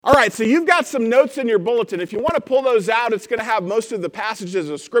All right, so you've got some notes in your bulletin. If you want to pull those out, it's going to have most of the passages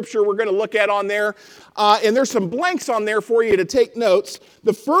of Scripture we're going to look at on there. And there's some blanks on there for you to take notes.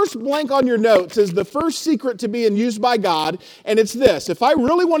 The first blank on your notes is the first secret to being used by God, and it's this. If I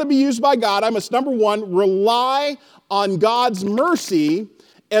really want to be used by God, I must, number one, rely on God's mercy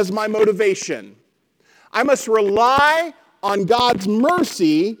as my motivation. I must rely on God's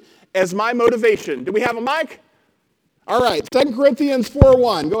mercy as my motivation. Do we have a mic? All right, 2 Corinthians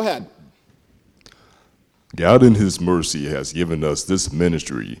 4:1. Go ahead. God in his mercy has given us this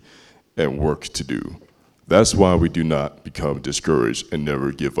ministry and work to do. That's why we do not become discouraged and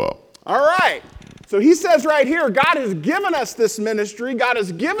never give up. All right. So he says right here, God has given us this ministry. God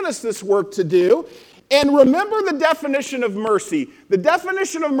has given us this work to do. And remember the definition of mercy. The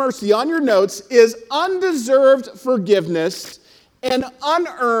definition of mercy on your notes is undeserved forgiveness and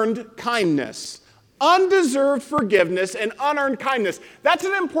unearned kindness. Undeserved forgiveness and unearned kindness. That's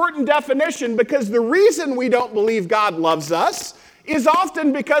an important definition because the reason we don't believe God loves us is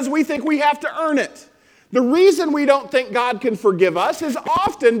often because we think we have to earn it. The reason we don't think God can forgive us is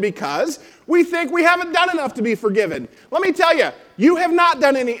often because we think we haven't done enough to be forgiven. Let me tell you, you have not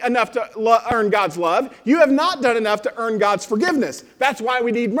done enough to earn God's love. You have not done enough to earn God's forgiveness. That's why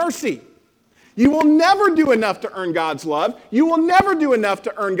we need mercy. You will never do enough to earn God's love. You will never do enough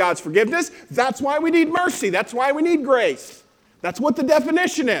to earn God's forgiveness. That's why we need mercy. That's why we need grace. That's what the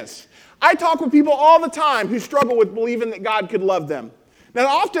definition is. I talk with people all the time who struggle with believing that God could love them. Now,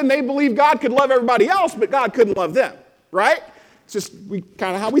 often they believe God could love everybody else, but God couldn't love them, right? It's just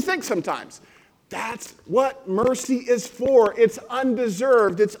kind of how we think sometimes. That's what mercy is for. It's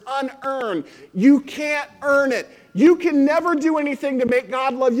undeserved. It's unearned. You can't earn it. You can never do anything to make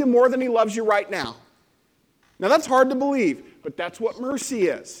God love you more than he loves you right now. Now, that's hard to believe, but that's what mercy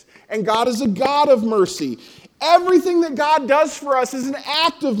is. And God is a God of mercy. Everything that God does for us is an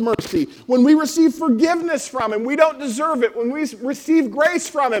act of mercy. When we receive forgiveness from him, we don't deserve it. When we receive grace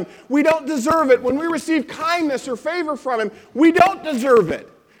from him, we don't deserve it. When we receive kindness or favor from him, we don't deserve it.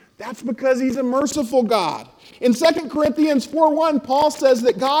 That's because he's a merciful God. In 2 Corinthians 4:1, Paul says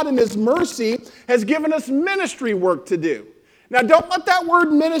that God in his mercy has given us ministry work to do. Now, don't let that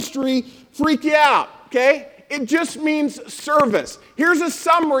word ministry freak you out, okay? It just means service. Here's a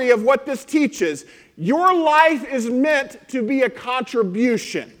summary of what this teaches. Your life is meant to be a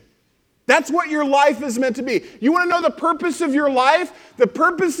contribution. That's what your life is meant to be. You want to know the purpose of your life? The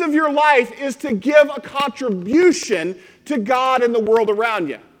purpose of your life is to give a contribution to God and the world around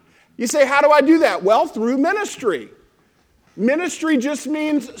you. You say, how do I do that? Well, through ministry. Ministry just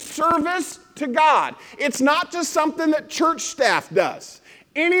means service to God. It's not just something that church staff does.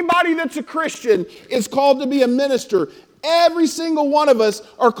 Anybody that's a Christian is called to be a minister. Every single one of us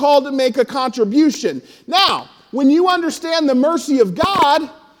are called to make a contribution. Now, when you understand the mercy of God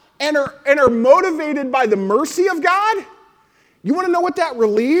and are motivated by the mercy of God, you want to know what that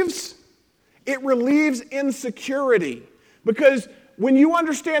relieves? It relieves insecurity. Because when you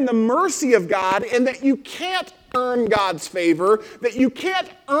understand the mercy of God and that you can't earn God's favor, that you can't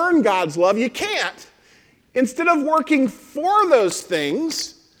earn God's love, you can't. Instead of working for those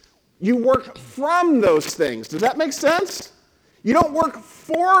things, you work from those things. Does that make sense? You don't work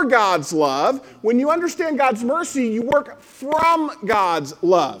for God's love. When you understand God's mercy, you work from God's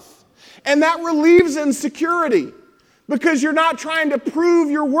love. And that relieves insecurity because you're not trying to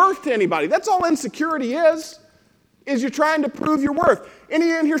prove your worth to anybody. That's all insecurity is you're trying to prove your worth.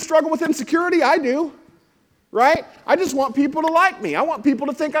 Any in here struggle with insecurity? I do, right? I just want people to like me. I want people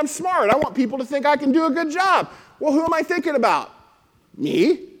to think I'm smart. I want people to think I can do a good job. Well, who am I thinking about?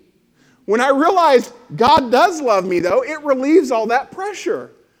 Me. When I realize God does love me, though, it relieves all that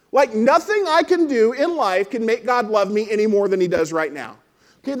pressure. Like nothing I can do in life can make God love me any more than he does right now.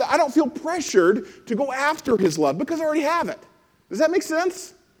 Okay, I don't feel pressured to go after his love because I already have it. Does that make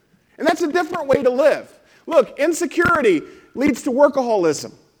sense? And that's a different way to live. Look, insecurity leads to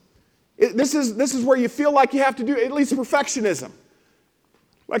workaholism. This is where you feel like you have to do, it leads to perfectionism.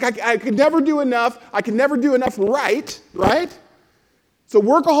 Like I could never do enough. I can never do enough right? So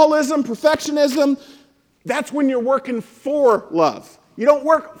workaholism, perfectionism, that's when you're working for love. You don't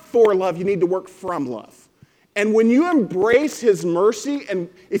work for love, you need to work from love. And when you embrace his mercy, and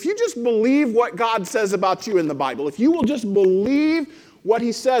if you just believe what God says about you in the Bible, if you will just believe what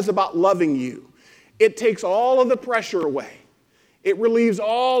he says about loving you, it takes all of the pressure away. It relieves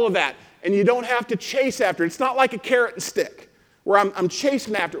all of that. And you don't have to chase after it. It's not like a carrot and stick where I'm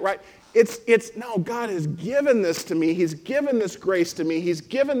chasing after it, right? It's no, God has given this to me. He's given this grace to me. He's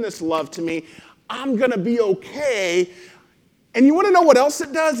given this love to me. I'm going to be okay. And you want to know what else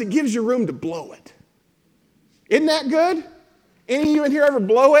it does? It gives you room to blow it. Isn't that good? Any of you in here ever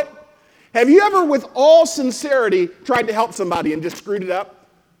blow it? Have you ever, with all sincerity, tried to help somebody and just screwed it up?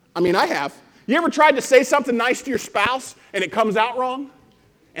 I mean, I have. You ever tried to say something nice to your spouse and it comes out wrong?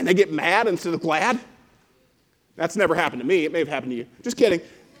 And they get mad instead of glad? That's never happened to me. It may have happened to you. Just kidding.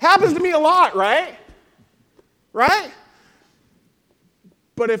 Happens to me a lot, right? Right?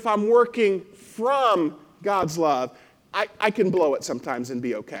 But if I'm working from God's love, I can blow it sometimes and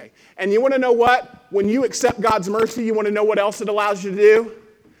be okay. And you want to know what? When you accept God's mercy, you want to know what else it allows you to do?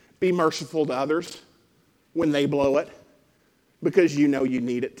 Be merciful to others when they blow it, because you know you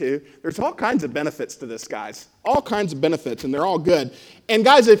need it too. There's all kinds of benefits to this, guys. All kinds of benefits, and they're all good. And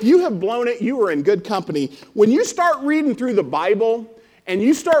guys, if you have blown it, you are in good company. When you start reading through the Bible and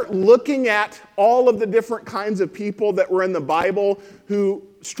you start looking at all of the different kinds of people that were in the Bible who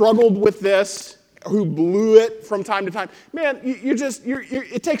struggled with this, who blew it from time to time, man,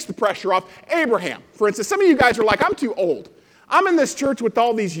 it takes the pressure off. Abraham, for instance. Some of you guys are like, I'm too old. I'm in this church with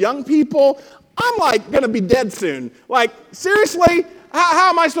all these young people. I'm like going to be dead soon. Like, seriously? How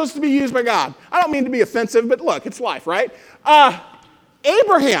am I supposed to be used by God? I don't mean to be offensive, but look, it's life, right?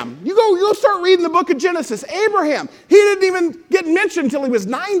 Abraham, you go start reading the book of Genesis. Abraham, he didn't even get mentioned until he was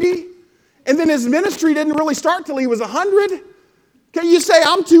 90. And then his ministry didn't really start till he was 100. Can you say,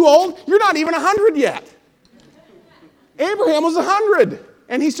 I'm too old? You're not even 100 yet. Abraham was 100,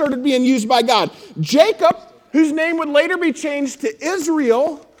 and he started being used by God. Jacob, whose name would later be changed to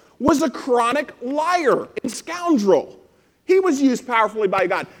Israel, was a chronic liar and scoundrel. He was used powerfully by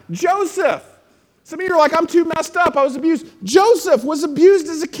God. Joseph, some of you are like, I'm too messed up, I was abused. Joseph was abused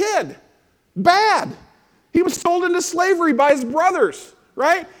as a kid. Bad. He was sold into slavery by his brothers,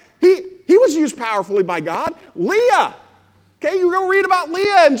 right? He was used powerfully by God. Leah, okay, you go read about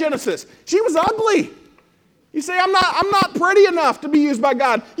Leah in Genesis. She was ugly. You say, I'm not pretty enough to be used by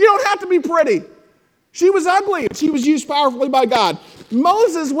God. You don't have to be pretty. She was ugly, and she was used powerfully by God.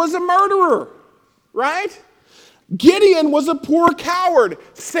 Moses was a murderer, right? Gideon was a poor coward.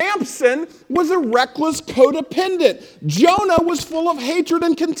 Samson was a reckless codependent. Jonah was full of hatred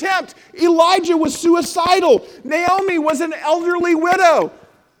and contempt. Elijah was suicidal. Naomi was an elderly widow.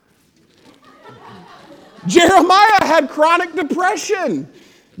 Jeremiah had chronic depression.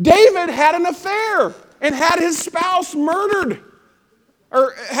 David had an affair and had his spouse murdered,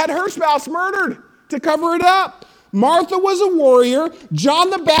 or had her spouse murdered to cover it up. Martha was a warrior. John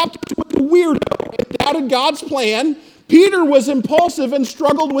the Baptist was a weirdo and doubted God's plan. Peter was impulsive and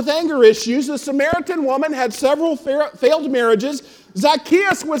struggled with anger issues. The Samaritan woman had several failed marriages.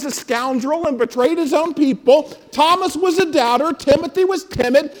 Zacchaeus was a scoundrel and betrayed his own people. Thomas was a doubter. Timothy was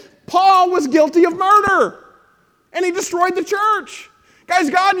timid. Paul was guilty of murder, and he destroyed the church. Guys,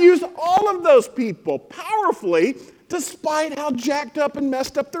 God used all of those people powerfully despite how jacked up and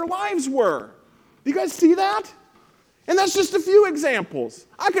messed up their lives were. Do you guys see that? And that's just a few examples.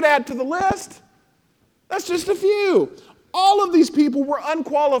 I could add to the list. That's just a few. All of these people were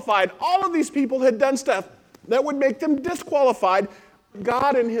unqualified. All of these people had done stuff that would make them disqualified.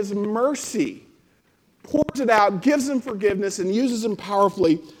 God, in his mercy, pours it out, gives them forgiveness, and uses them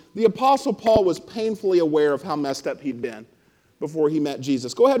powerfully. The Apostle Paul was painfully aware of how messed up he'd been before he met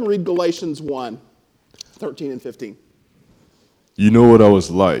Jesus. Go ahead and read Galatians 1, 13 and 15. You know what I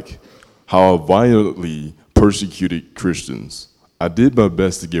was like, how I violently persecuted Christians. I did my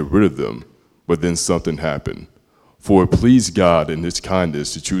best to get rid of them, but then something happened. For it pleased God in his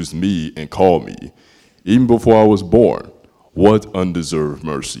kindness to choose me and call me, even before I was born. What undeserved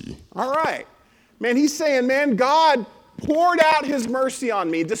mercy. All right. Man, he's saying, man, God poured out his mercy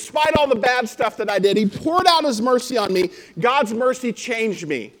on me. Despite all the bad stuff that I did, he poured out his mercy on me. God's mercy changed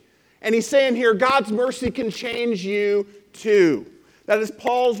me. And he's saying here, God's mercy can change you too. That is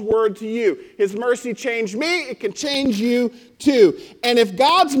Paul's word to you. His mercy changed me, it can change you too. And if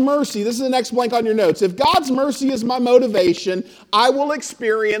God's mercy, this is the next blank on your notes, if God's mercy is my motivation, I will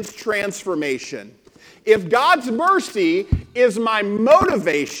experience transformation. If God's mercy is my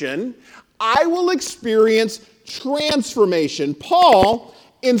motivation, I will experience transformation. Paul,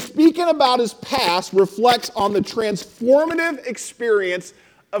 in speaking about his past, reflects on the transformative experience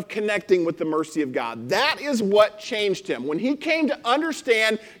of connecting with the mercy of God. That is what changed him. When he came to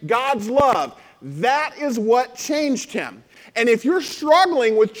understand God's love, that is what changed him. And if you're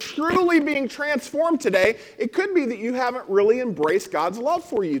struggling with truly being transformed today, it could be that you haven't really embraced God's love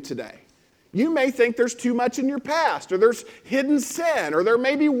for you today. You may think there's too much in your past, or there's hidden sin, or there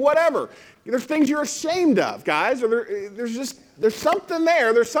may be whatever. There's things you're ashamed of, guys, or there's something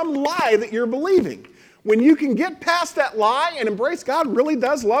there, there's some lie that you're believing. When you can get past that lie and embrace God really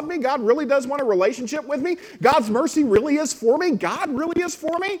does love me, God really does want a relationship with me, God's mercy really is for me, God really is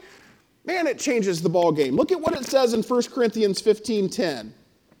for me, man, it changes the ball game. Look at what it says in 1 Corinthians 15:10.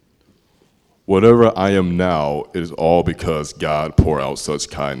 Whatever I am now, it is all because God poured out such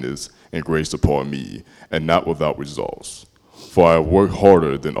kindness and grace upon me, and not without results. For I worked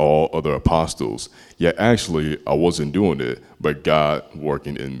harder than all other apostles, yet actually I wasn't doing it, but God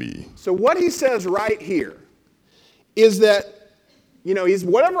working in me. So what he says right here is that, he's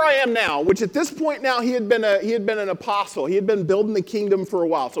whatever I am now, which at this point now he had been an apostle. He had been building the kingdom for a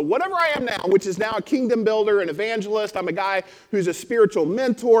while. So whatever I am now, which is now a kingdom builder, an evangelist, I'm a guy who's a spiritual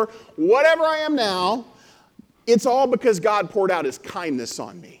mentor, whatever I am now, it's all because God poured out his kindness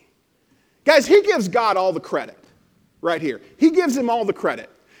on me. Guys, he gives God all the credit right here. He gives him all the credit.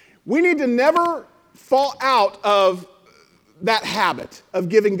 We need to never fall out of that habit of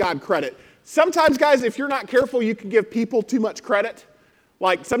giving God credit. Sometimes, guys, if you're not careful, you can give people too much credit.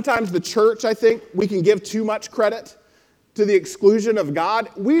 Like sometimes the church, I think, we can give too much credit to the exclusion of God.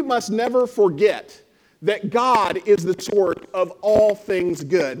 We must never forget that God is the source of all things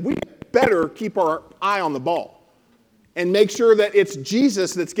good. We better keep our eye on the ball and make sure that it's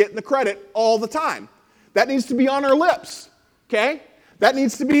Jesus that's getting the credit all the time. That needs to be on our lips, okay? He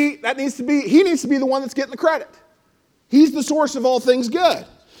needs to be the one that's getting the credit. He's the source of all things good.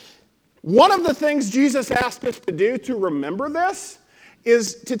 One of the things Jesus asked us to do to remember this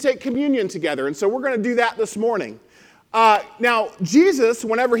is to take communion together. And so we're going to do that this morning. Now, Jesus,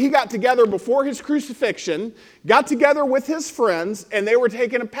 whenever he got together before his crucifixion, got together with his friends, and they were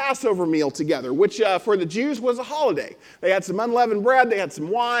taking a Passover meal together, which for the Jews was a holiday. They had some unleavened bread, they had some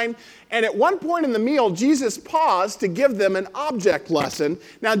wine, and at one point in the meal, Jesus paused to give them an object lesson.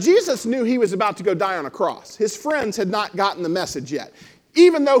 Now, Jesus knew he was about to go die on a cross. His friends had not gotten the message yet.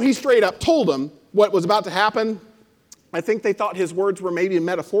 Even though he straight up told them what was about to happen, I think they thought his words were maybe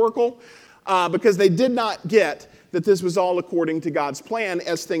metaphorical because they did not get that this was all according to God's plan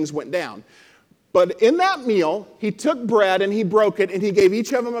as things went down. But in that meal, he took bread and he broke it and he gave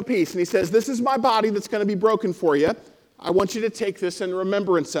each of them a piece. And he says, this is my body that's going to be broken for you. I want you to take this in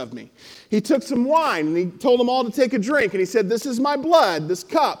remembrance of me. He took some wine and he told them all to take a drink. And he said, this is my blood, this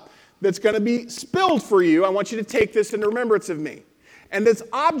cup that's going to be spilled for you. I want you to take this in remembrance of me. And this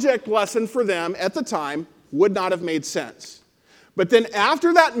object lesson for them at the time would not have made sense. But then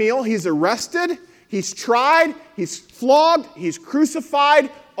after that meal, he's arrested, he's tried, he's flogged, he's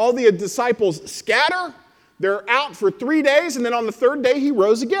crucified. All the disciples scatter. They're out for 3 days, and then on the third day, he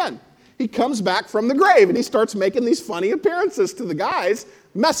rose again. He comes back from the grave, and he starts making these funny appearances to the guys,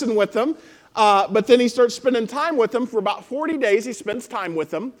 messing with them. But then he starts spending time with them. For about 40 days, he spends time with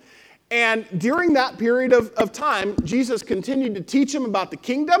them. And during that period of time, Jesus continued to teach them about the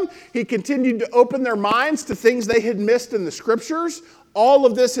kingdom. He continued to open their minds to things they had missed in the scriptures. All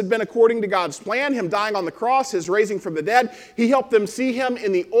of this had been according to God's plan, him dying on the cross, his raising from the dead. He helped them see him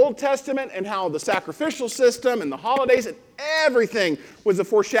in the Old Testament and how the sacrificial system and the holidays and everything was a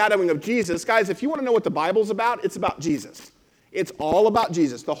foreshadowing of Jesus. Guys, if you want to know what the Bible's about, it's about Jesus. It's all about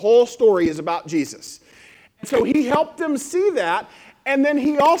Jesus. The whole story is about Jesus. And so he helped them see that. And then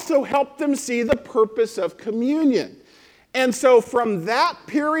he also helped them see the purpose of communion. And so from that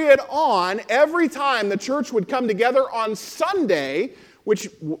period on, every time the church would come together on Sunday, which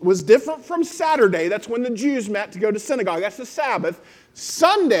was different from Saturday, that's when the Jews met to go to synagogue, that's the Sabbath.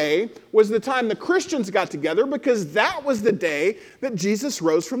 Sunday was the time the Christians got together because that was the day that Jesus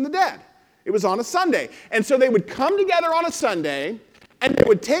rose from the dead. It was on a Sunday. And so they would come together on a Sunday, and they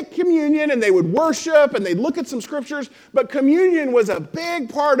would take communion and they would worship and they'd look at some scriptures. But communion was a big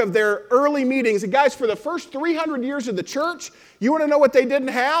part of their early meetings. And guys, for the first 300 years of the church, you want to know what they didn't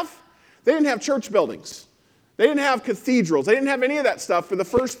have? They didn't have church buildings. They didn't have cathedrals. They didn't have any of that stuff. For the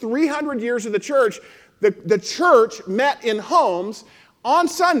first 300 years of the church, the church met in homes on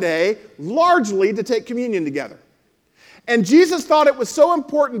Sunday largely to take communion together. And Jesus thought it was so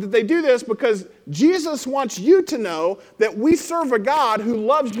important that they do this because Jesus wants you to know that we serve a God who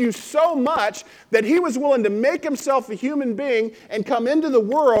loves you so much that he was willing to make himself a human being and come into the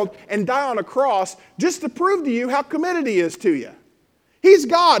world and die on a cross just to prove to you how committed he is to you. He's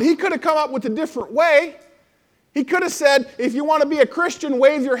God. He could have come up with a different way. He could have said, if you want to be a Christian,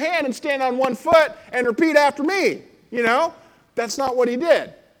 wave your hand and stand on one foot and repeat after me. That's not what he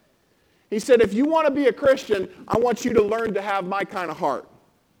did. He said, if you want to be a Christian, I want you to learn to have my kind of heart,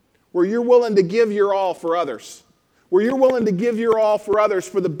 where you're willing to give your all for others, where you're willing to give your all for others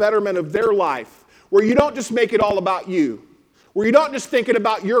for the betterment of their life, where you don't just make it all about you, where you don't just thinking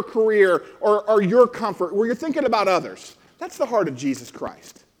about your career or your comfort, where you're thinking about others. That's the heart of Jesus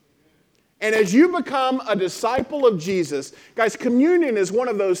Christ. And as you become a disciple of Jesus, guys, communion is one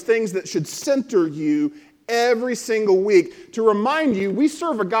of those things that should center you every single week to remind you we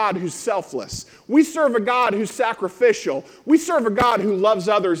serve a God who's selfless. We serve a God who's sacrificial. We serve a God who loves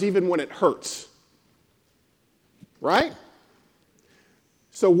others even when it hurts. Right?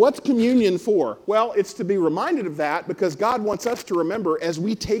 So what's communion for? Well, it's to be reminded of that because God wants us to remember as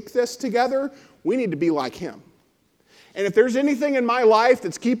we take this together, we need to be like him. And if there's anything in my life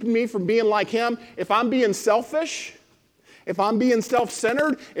that's keeping me from being like him, if I'm being selfish, if I'm being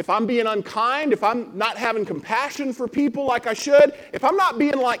self-centered, if I'm being unkind, if I'm not having compassion for people like I should, if I'm not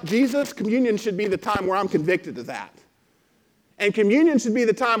being like Jesus, communion should be the time where I'm convicted of that. And communion should be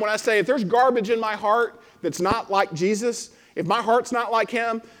the time when I say, if there's garbage in my heart that's not like Jesus, if my heart's not like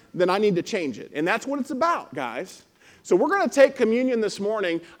him, then I need to change it. And that's what it's about, guys. So we're going to take communion this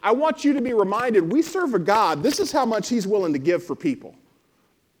morning. I want you to be reminded, we serve a God. This is how much he's willing to give for people.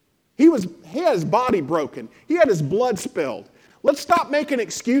 He had his body broken. He had his blood spilled. Let's stop making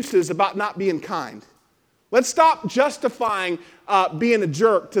excuses about not being kind. Let's stop justifying being a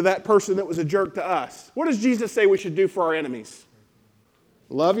jerk to that person that was a jerk to us. What does Jesus say we should do for our enemies?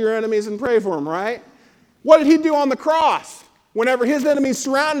 Love your enemies and pray for them, right? What did he do on the cross? Whenever his enemies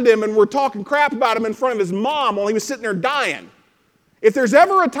surrounded him and were talking crap about him in front of his mom while he was sitting there dying. If there's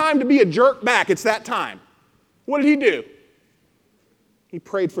ever a time to be a jerk back, it's that time. What did he do? He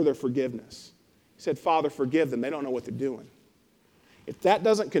prayed for their forgiveness. He said, Father, forgive them. They don't know what they're doing. If that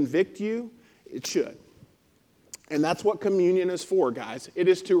doesn't convict you, it should. And that's what communion is for, guys. It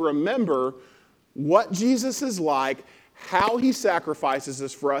is to remember what Jesus is like, how he sacrifices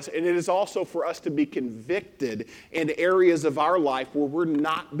this for us, and it is also for us to be convicted in areas of our life where we're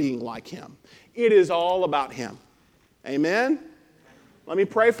not being like him. It is all about him. Amen? Let me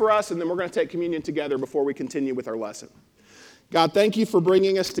pray for us, and then we're going to take communion together before we continue with our lesson. God, thank you for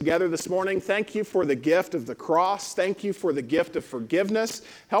bringing us together this morning. Thank you for the gift of the cross. Thank you for the gift of forgiveness.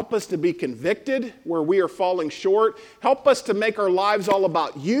 Help us to be convicted where we are falling short. Help us to make our lives all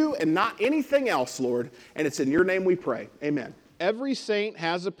about you and not anything else, Lord. And it's in your name we pray. Amen. Every saint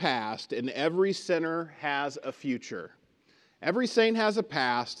has a past and every sinner has a future. Every saint has a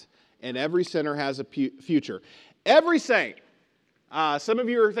past and every sinner has a future. Every saint. Some of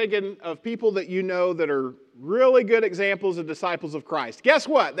you are thinking of people that you know that are really good examples of disciples of Christ. Guess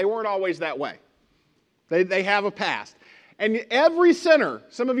what? They weren't always that way. They have a past. And every sinner,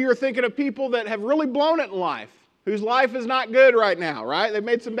 some of you are thinking of people that have really blown it in life, whose life is not good right now, right? They've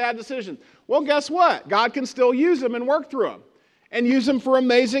made some bad decisions. Well, guess what? God can still use them and work through them and use them for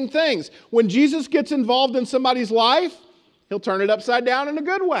amazing things. When Jesus gets involved in somebody's life, he'll turn it upside down in a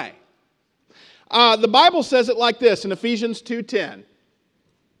good way. The Bible says it like this in Ephesians 2:10.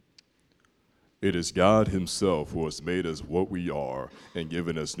 It is God himself who has made us what we are and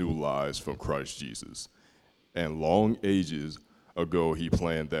given us new lives from Christ Jesus. And long ages ago, he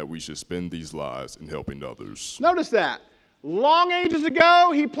planned that we should spend these lives in helping others. Notice that. Long ages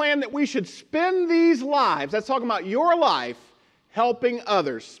ago, he planned that we should spend these lives, that's talking about your life, helping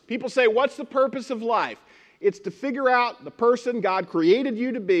others. People say, what's the purpose of life? It's to figure out the person God created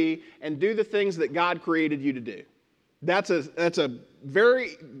you to be and do the things that God created you to do. That's a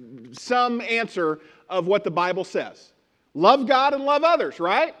very some answer of what the Bible says. Love God and love others,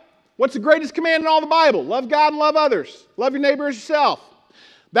 right? What's the greatest command in all the Bible? Love God and love others. Love your neighbor as yourself.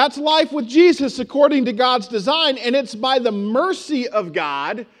 That's life with Jesus according to God's design, and it's by the mercy of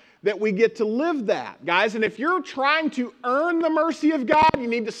God that we get to live that, guys. And if you're trying to earn the mercy of God, you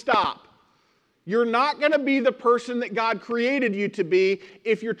need to stop. You're not going to be the person that God created you to be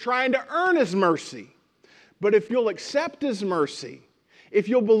if you're trying to earn his mercy. But if you'll accept his mercy, if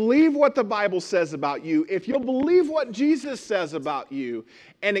you'll believe what the Bible says about you, if you'll believe what Jesus says about you,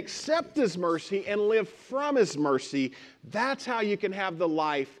 and accept his mercy and live from his mercy, that's how you can have the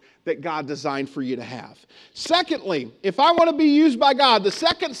life that God designed for you to have. Secondly, if I want to be used by God, the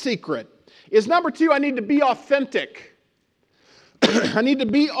second secret is number 2, I need to be authentic. I need to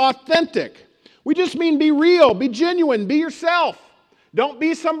be authentic. We just mean be real, be genuine, be yourself. Don't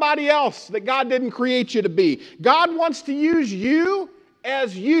be somebody else that God didn't create you to be. God wants to use you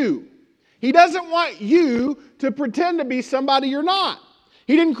as you. He doesn't want you to pretend to be somebody you're not.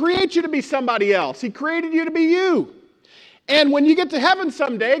 He didn't create you to be somebody else. He created you to be you. And when you get to heaven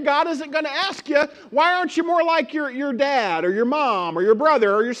someday, God isn't going to ask you, why aren't you more like your dad or your mom or your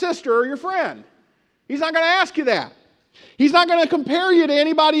brother or your sister or your friend? He's not going to ask you that. He's not going to compare you to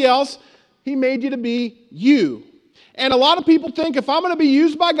anybody else. He made you to be you. And a lot of people think if I'm going to be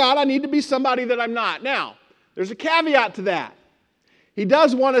used by God, I need to be somebody that I'm not. Now, there's a caveat to that. He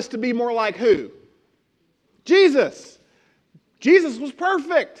does want us to be more like who? Jesus. Jesus was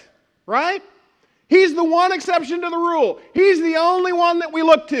perfect, right? He's the one exception to the rule. He's the only one that we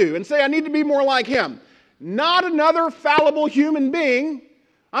look to and say, I need to be more like him. not another fallible human being.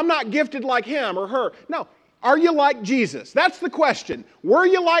 I'm not gifted like him or her. No, are you like Jesus? That's the question. Were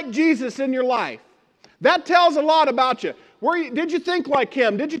you like Jesus in your life? That tells a lot about you. Did you think like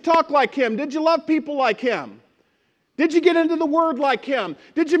him? Did you talk like him? Did you love people like him? Did you get into the Word like him?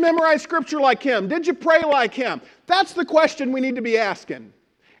 Did you memorize Scripture like him? Did you pray like him? That's the question we need to be asking.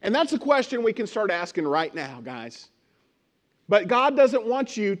 And that's the question we can start asking right now, guys. But God doesn't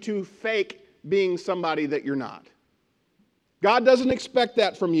want you to fake being somebody that you're not. God doesn't expect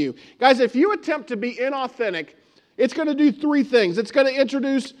that from you. Guys, if you attempt to be inauthentic, it's going to do three things. It's going to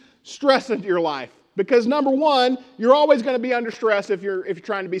introduce stress into your life. Because number one, you're always going to be under stress if you're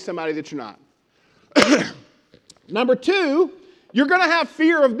trying to be somebody that you're not. Number two, you're going to have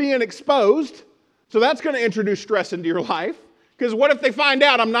fear of being exposed. So that's going to introduce stress into your life. Because what if they find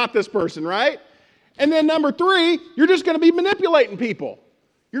out I'm not this person, right? And then number three, you're just going to be manipulating people.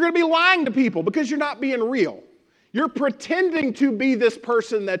 You're going to be lying to people because you're not being real. You're pretending to be this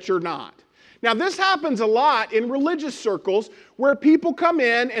person that you're not. Now, this happens a lot in religious circles where people come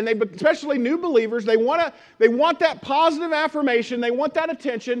in and especially new believers, they want that positive affirmation, they want that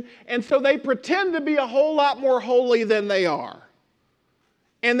attention, and so they pretend to be a whole lot more holy than they are.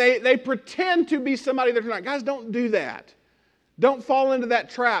 And they pretend to be somebody that they're not. Guys, don't do that. Don't fall into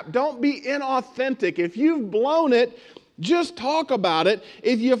that trap. Don't be inauthentic. If you've blown it, just talk about it.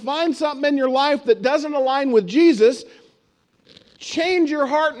 If you find something in your life that doesn't align with Jesus, change your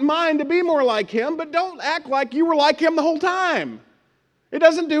heart and mind to be more like him, but don't act like you were like him the whole time. It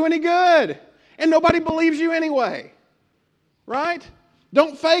doesn't do any good. And nobody believes you anyway. Right?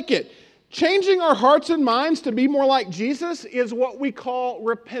 Don't fake it. Changing our hearts and minds to be more like Jesus is what we call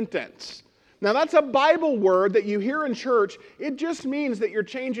repentance. Now that's a Bible word that you hear in church. It just means that you're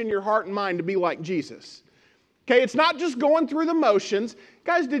changing your heart and mind to be like Jesus. Okay, it's not just going through the motions.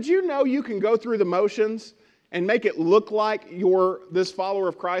 Guys, did you know you can go through the motions and make it look like you're this follower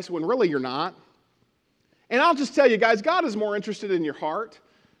of Christ when really you're not? And I'll just tell you guys, God is more interested in your heart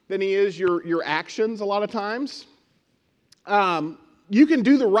than he is your actions a lot of times. You can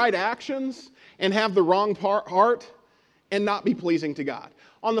do the right actions and have the wrong heart and not be pleasing to God.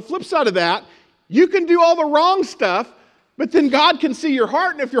 On the flip side of that, you can do all the wrong stuff, but then God can see your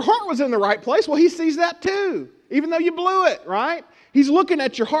heart, and if your heart was in the right place, well, he sees that too, even though you blew it, right? He's looking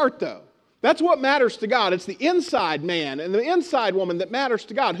at your heart, though. That's what matters to God. It's the inside man and the inside woman that matters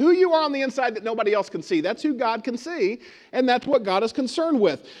to God. Who you are on the inside that nobody else can see. That's who God can see, and that's what God is concerned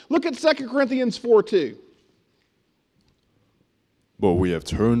with. Look at 2 Corinthians 4:2. But we have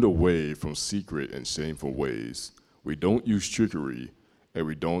turned away from secret and shameful ways. We don't use trickery, and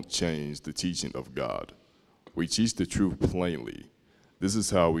we don't change the teaching of God. We teach the truth plainly. This is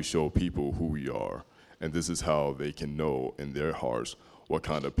how we show people who we are, and this is how they can know in their hearts what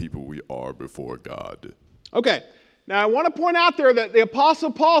kind of people we are before God. Okay, now I want to point out there that the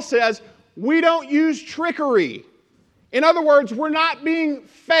Apostle Paul says we don't use trickery. In other words, we're not being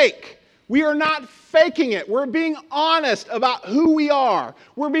fake. We are not faking it. We're being honest about who we are.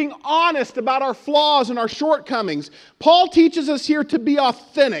 We're being honest about our flaws and our shortcomings. Paul teaches us here to be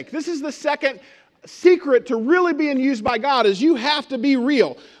authentic. This is the second secret to really being used by God, is you have to be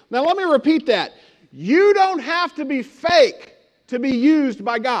real. Now let me repeat that. You don't have to be fake to be used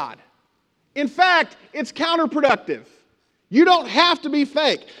by God. In fact, it's counterproductive. You don't have to be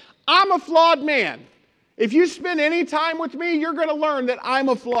fake. I'm a flawed man. If you spend any time with me, you're going to learn that I'm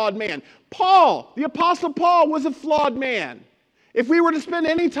a flawed man. Paul, the Apostle Paul, was a flawed man. If we were to spend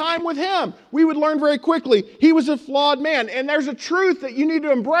any time with him, we would learn very quickly he was a flawed man. And there's a truth that you need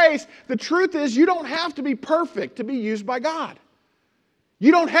to embrace. The truth is you don't have to be perfect to be used by God.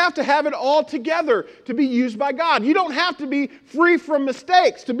 You don't have to have it all together to be used by God. You don't have to be free from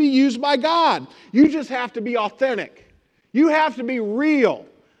mistakes to be used by God. You just have to be authentic. You have to be real.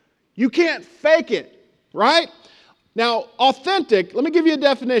 You can't fake it, right? Now, authentic, let me give you a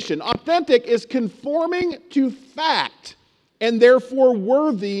definition. Authentic is conforming to fact and therefore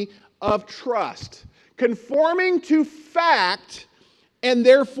worthy of trust. Conforming to fact and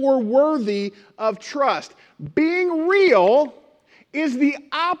therefore worthy of trust. Being real is the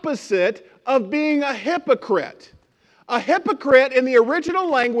opposite of being a hypocrite. A hypocrite in the original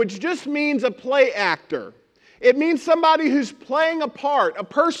language just means a play actor. It means somebody who's playing a part, a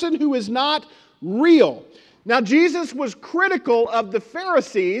person who is not real. Now, Jesus was critical of the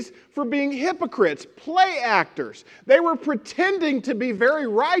Pharisees for being hypocrites, play actors. They were pretending to be very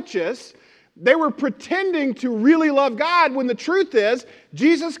righteous. They were pretending to really love God when the truth is,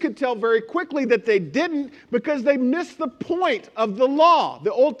 Jesus could tell very quickly that they didn't because they missed the point of the law,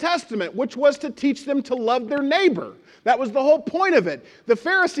 the Old Testament, which was to teach them to love their neighbor. That was the whole point of it. The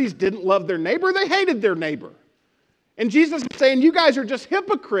Pharisees didn't love their neighbor, they hated their neighbor. And Jesus is saying, you guys are just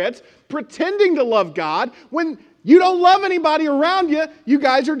hypocrites pretending to love God when you don't love anybody around you. You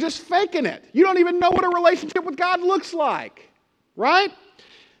guys are just faking it. You don't even know what a relationship with God looks like, right?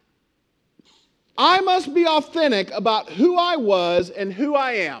 I must be authentic about who I was and who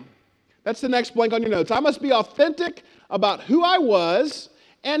I am. That's the next blank on your notes. I must be authentic about who I was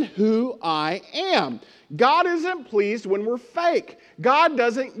and who I am. God isn't pleased when we're fake. God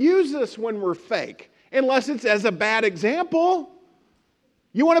doesn't use us when we're fake, unless it's as a bad example.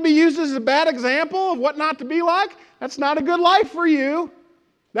 You want to be used as a bad example of what not to be like? That's not a good life for you.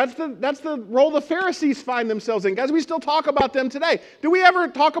 That's the role the Pharisees find themselves in. Guys, we still talk about them today. Do we ever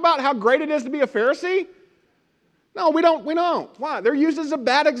talk about how great it is to be a Pharisee? No, we don't. Why? They're used as a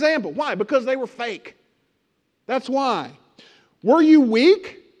bad example. Why? Because they were fake. That's why. Were you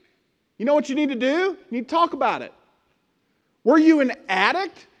weak? You know what you need to do? You need to talk about it. Were you an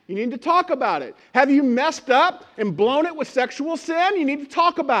addict? You need to talk about it. Have you messed up and blown it with sexual sin? You need to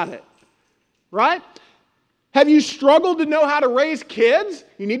talk about it. Right? Have you struggled to know how to raise kids?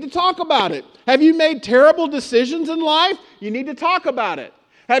 You need to talk about it. Have you made terrible decisions in life? You need to talk about it.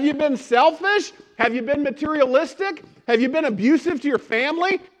 Have you been selfish? Have you been materialistic? Have you been abusive to your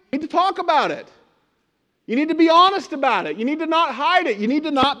family? You need to talk about it. You need to be honest about it. You need to not hide it. You need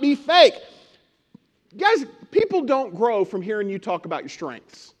to not be fake. Guys, people don't grow from hearing you talk about your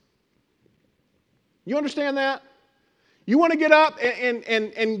strengths. You understand that? You want to get up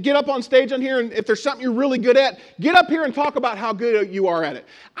and get up on stage on here, and if there's something you're really good at, get up here and talk about how good you are at it.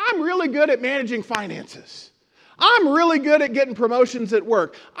 I'm really good at managing finances. I'm really good at getting promotions at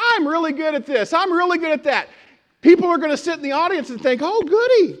work. I'm really good at this. I'm really good at that. People are going to sit in the audience and think, oh,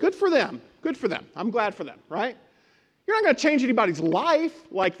 goody, good for them. Good for them. I'm glad for them, right? You're not going to change anybody's life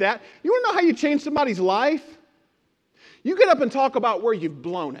like that. You want to know how you change somebody's life? You get up and talk about where you've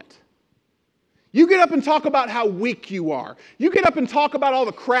blown it. You get up and talk about how weak you are. You get up and talk about all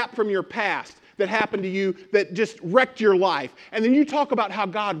the crap from your past that happened to you that just wrecked your life. And then you talk about how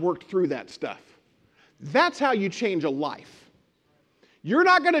God worked through that stuff. That's how you change a life. You're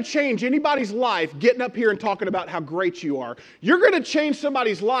not going to change anybody's life getting up here and talking about how great you are. You're going to change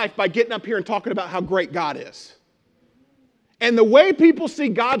somebody's life by getting up here and talking about how great God is. And the way people see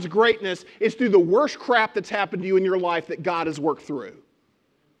God's greatness is through the worst crap that's happened to you in your life that God has worked through.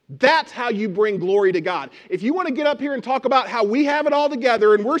 That's how you bring glory to God. If you want to get up here and talk about how we have it all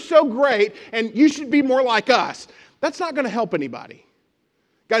together and we're so great and you should be more like us, that's not going to help anybody.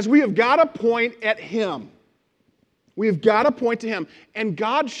 Guys, we have got to point at Him. We have got to point to Him. And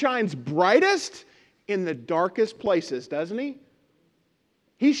God shines brightest in the darkest places, doesn't He?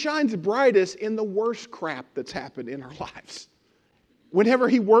 He shines brightest in the worst crap that's happened in our lives. Whenever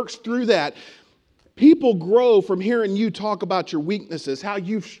He works through that, people grow from hearing you talk about your weaknesses, how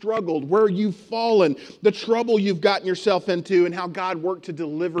you've struggled, where you've fallen, the trouble you've gotten yourself into, and how God worked to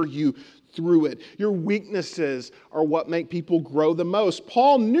deliver you through it. Your weaknesses are what make people grow the most.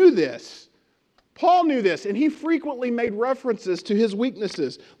 Paul knew this. And he frequently made references to his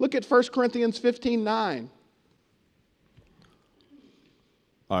weaknesses. Look at 1 Corinthians 15:9.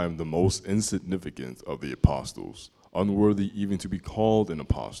 I am the most insignificant of the apostles, unworthy even to be called an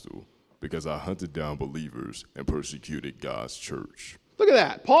apostle, because I hunted down believers and persecuted God's church. Look at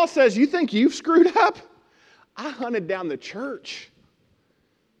that. Paul says, you think you've screwed up? I hunted down the church.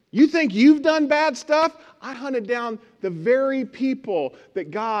 You think you've done bad stuff? I hunted down the very people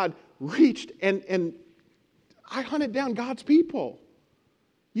that God reached, and I hunted down God's people.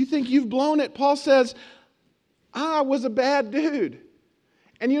 You think you've blown it? Paul says, I was a bad dude.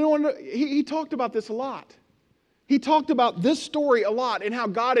 And you know, he talked about this a lot. He talked about this story a lot and how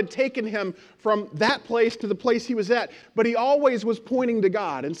God had taken him from that place to the place he was at. But he always was pointing to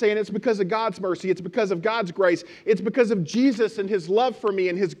God and saying, it's because of God's mercy. It's because of God's grace. It's because of Jesus and His love for me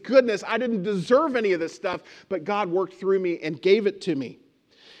and His goodness. I didn't deserve any of this stuff, but God worked through me and gave it to me.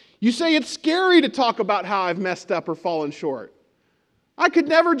 You say it's scary to talk about how I've messed up or fallen short. I could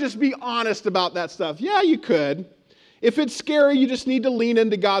never just be honest about that stuff. Yeah, you could. If it's scary, you just need to lean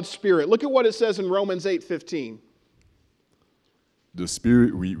into God's Spirit. Look at what it says in Romans 8:15. The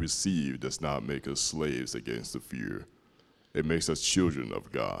Spirit we receive does not make us slaves against the fear. It makes us children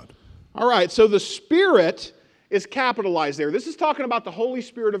of God. All right, so the Spirit is capitalized there. This is talking about the Holy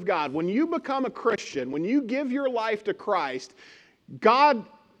Spirit of God. When you become a Christian, when you give your life to Christ, God's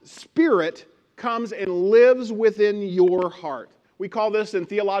Spirit comes and lives within your heart. We call this in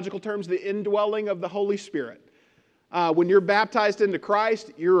theological terms the indwelling of the Holy Spirit. When you're baptized into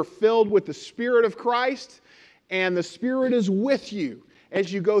Christ, you're filled with the Spirit of Christ, and the Spirit is with you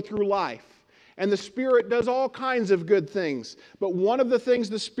as you go through life. And the Spirit does all kinds of good things. But one of the things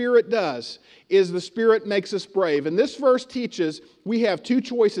the Spirit does is the Spirit makes us brave. And this verse teaches we have two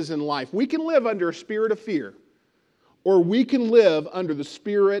choices in life. We can live under a spirit of fear, or we can live under the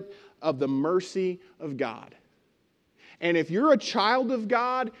spirit of the mercy of God. And if you're a child of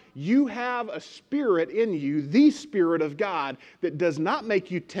God, you have a spirit in you, the Spirit of God, that does not make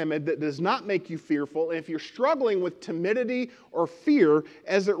you timid, that does not make you fearful. And if you're struggling with timidity or fear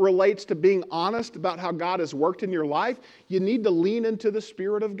as it relates to being honest about how God has worked in your life, you need to lean into the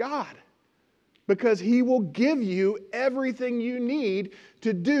Spirit of God, because He will give you everything you need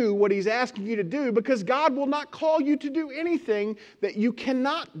to do what He's asking you to do, because God will not call you to do anything that you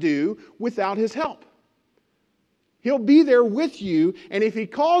cannot do without His help. He'll be there with you, and if He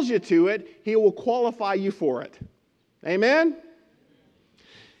calls you to it, He will qualify you for it. Amen?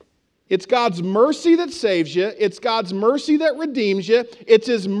 It's God's mercy that saves you. It's God's mercy that redeems you. It's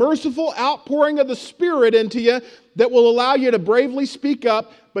His merciful outpouring of the Spirit into you that will allow you to bravely speak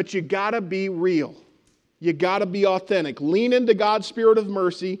up, but you got to be real. You got to be authentic. Lean into God's Spirit of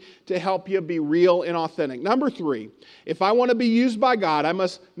mercy to help you be real and authentic. Number 3, if I want to be used by God, I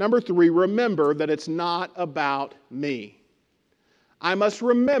must, number 3, remember that it's not about me. I must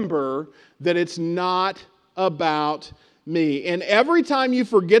remember that it's not about me. And every time you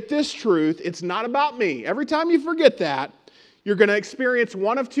forget this truth, it's not about me. Every time you forget that, you're going to experience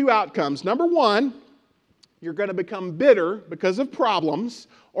one of two outcomes. Number 1, you're going to become bitter because of problems.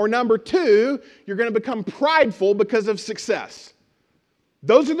 Or number 2, you're going to become prideful because of success.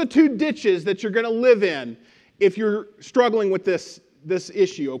 Those are the two ditches that you're going to live in if you're struggling with this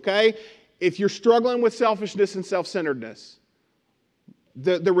issue, okay? If you're struggling with selfishness and self-centeredness,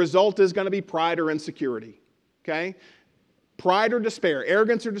 the result is going to be pride or insecurity, okay? Pride or despair,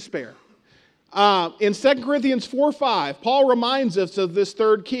 arrogance or despair. In 2 Corinthians 4:5, Paul reminds us of this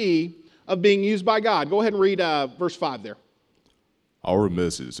third key of being used by God. Go ahead and read verse 5 there. Our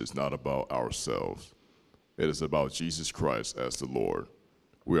message is not about ourselves. It is about Jesus Christ as the Lord.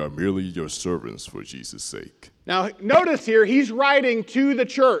 We are merely your servants for Jesus' sake. Now, notice here, he's writing to the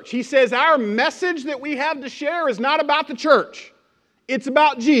church. He says our message that we have to share is not about the church. It's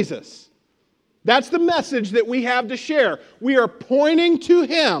about Jesus. That's the message that we have to share. We are pointing to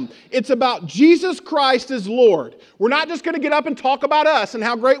Him. It's about Jesus Christ as Lord. We're not just going to get up and talk about us and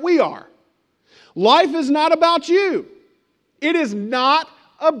how great we are. Life is not about you. It is not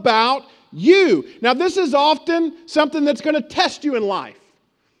about you. Now, this is often something that's going to test you in life.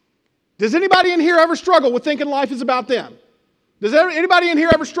 Does anybody in here ever struggle with thinking life is about them? Does anybody in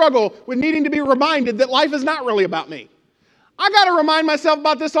here ever struggle with needing to be reminded that life is not really about me? I got to remind myself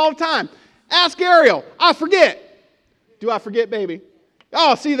about this all the time. Ask Ariel. I forget. Do I forget, baby?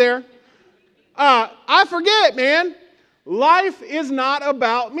 Oh, see there. I forget, man. Life is not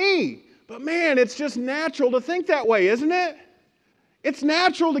about me. But man, it's just natural to think that way, isn't it? It's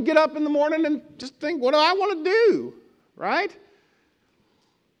natural to get up in the morning and just think, what do I want to do? Right?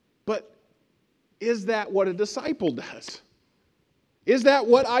 But is that what a disciple does? Is that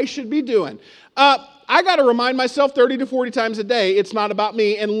what I should be doing? I got to remind myself 30 to 40 times a day, it's not about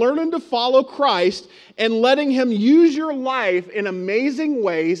me. And learning to follow Christ and letting Him use your life in amazing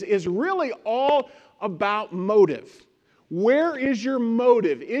ways is really all about motive. Where is your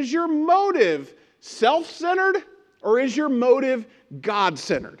motive? Is your motive self-centered or is your motive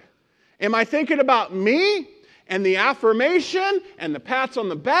God-centered? Am I thinking about me and the affirmation and the pats on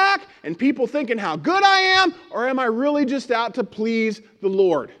the back and people thinking how good I am, or am I really just out to please the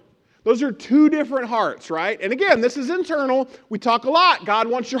Lord? Those are two different hearts, right? And again, this is internal. We talk a lot. God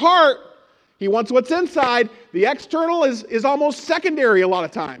wants your heart. He wants what's inside. The external is almost secondary a lot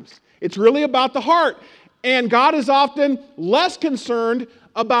of times. It's really about the heart. And God is often less concerned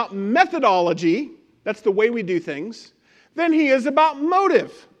about methodology, that's the way we do things, than He is about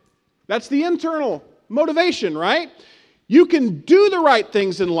motive. That's the internal motivation, right? You can do the right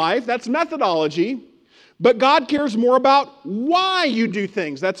things in life, that's methodology, but God cares more about why you do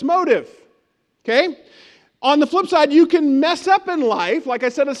things, that's motive. Okay? On the flip side, you can mess up in life, like I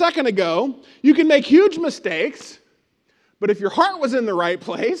said a second ago. You can make huge mistakes, but if your heart was in the right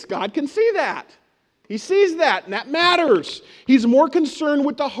place, God can see that. He sees that, and that matters. He's more concerned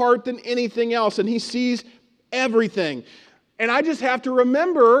with the heart than anything else, and He sees everything. And I just have to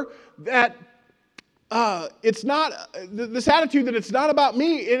remember that it's not, this attitude that it's not about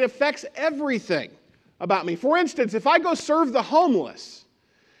me, it affects everything about me. For instance, if I go serve the homeless,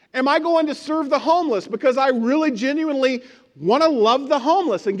 am I going to serve the homeless because I really genuinely want to love the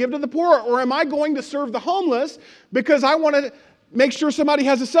homeless and give to the poor? Or am I going to serve the homeless because I want to make sure somebody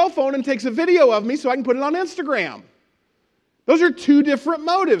has a cell phone and takes a video of me so I can put it on Instagram? Those are two different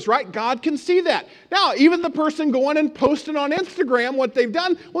motives, right? God can see that. Now, even the person going and posting on Instagram what they've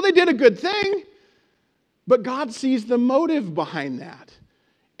done, well, they did a good thing. But God sees the motive behind that.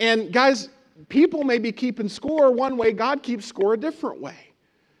 And guys, people may be keeping score one way, God keeps score a different way.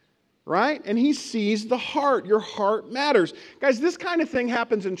 Right? And He sees the heart. Your heart matters. Guys, this kind of thing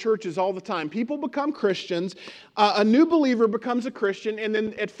happens in churches all the time. People become Christians. A new believer becomes a Christian, and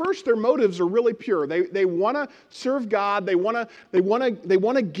then at first their motives are really pure. They want to serve God. They want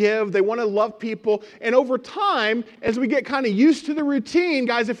to give. They want to love people. And over time, as we get kind of used to the routine,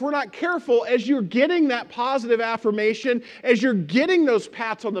 guys, if we're not careful, as you're getting that positive affirmation, as you're getting those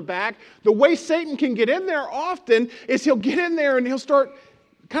pats on the back, the way Satan can get in there often is he'll get in there and he'll start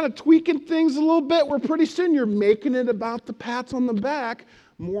kind of tweaking things a little bit, where pretty soon you're making it about the pats on the back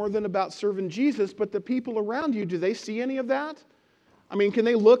more than about serving Jesus. But the people around you, do they see any of that? I mean, can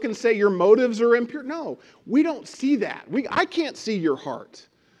they look and say your motives are impure? No, we don't see that. I can't see your heart,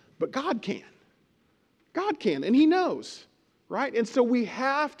 but God can. God can, and He knows, right? And so we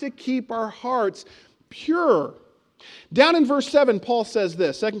have to keep our hearts pure. Down in verse 7, Paul says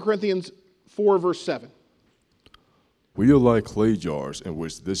this, 2 Corinthians 4, verse 7. We are like clay jars in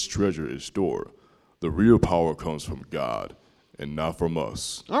which this treasure is stored. The real power comes from God and not from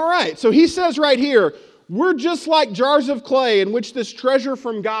us. All right, so he says right here, we're just like jars of clay in which this treasure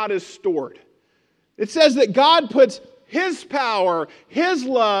from God is stored. It says that God puts His power, His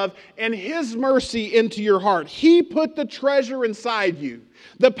love, and His mercy into your heart. He put the treasure inside you.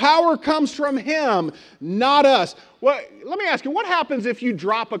 The power comes from Him, not us. Well, let me ask you, what happens if you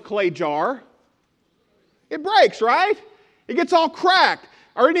drop a clay jar? It breaks, right? It gets all cracked.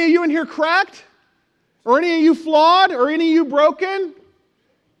 Are any of you in here cracked? Or any of you flawed? Or any of you broken?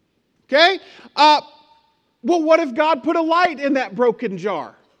 Okay? Well, what if God put a light in that broken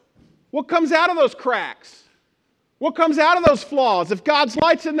jar? What comes out of those cracks? What comes out of those flaws? If God's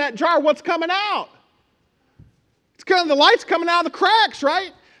light's in that jar, what's coming out? The light's coming out of the cracks,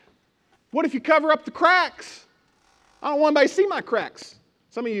 right? What if you cover up the cracks? I don't want anybody to see my cracks.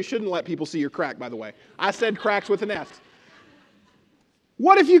 Some of you shouldn't let people see your crack, by the way. I said cracks with an S.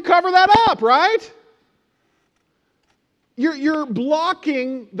 What if you cover that up, right? You're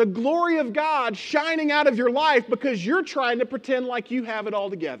blocking the glory of God shining out of your life because you're trying to pretend like you have it all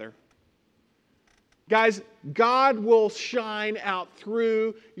together. Guys, God will shine out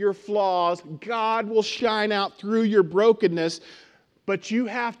through your flaws. God will shine out through your brokenness. But you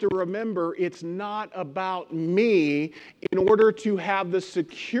have to remember, it's not about me in order to have the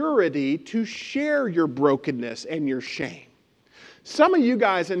security to share your brokenness and your shame. Some of you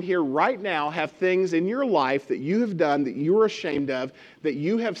guys in here right now have things in your life that you have done that you're ashamed of, that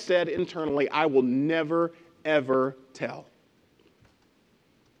you have said internally, I will never, ever tell.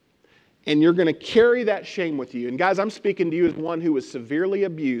 And you're going to carry that shame with you. And guys, I'm speaking to you as one who was severely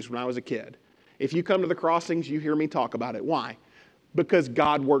abused when I was a kid. If you come to the crossings, you hear me talk about it. Why? Because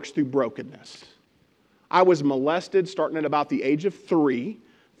God works through brokenness. I was molested starting at about the age of 3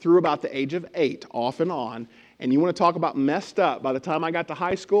 through about the age of 8, off and on. And you want to talk about messed up. By the time I got to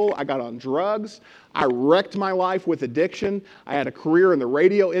high school, I got on drugs. I wrecked my life with addiction. I had a career in the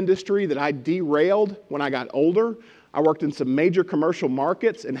radio industry that I derailed when I got older. I worked in some major commercial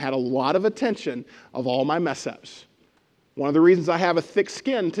markets and had a lot of attention of all my mess ups. One of the reasons I have a thick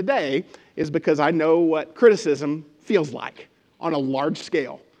skin today is because I know what criticism feels like on a large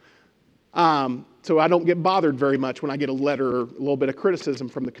scale. So I don't get bothered very much when I get a letter or a little bit of criticism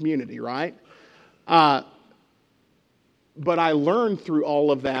from the community, right? But I learned through all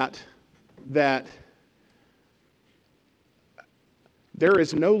of that there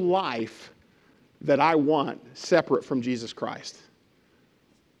is no life that I want separate from Jesus Christ.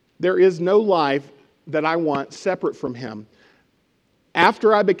 There is no life that I want separate from Him.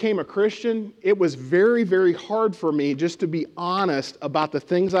 After I became a Christian, it was very, very hard for me just to be honest about the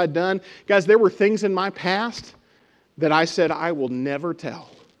things I'd done. Guys, there were things in my past that I said I will never tell.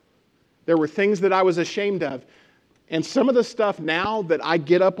 There were things that I was ashamed of. And some of the stuff now that I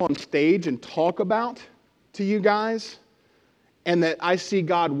get up on stage and talk about to you guys and that I see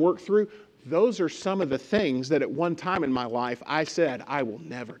God work through, those are some of the things that at one time in my life I said I will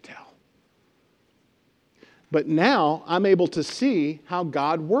never tell. But now I'm able to see how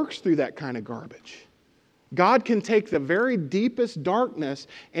God works through that kind of garbage. God can take the very deepest darkness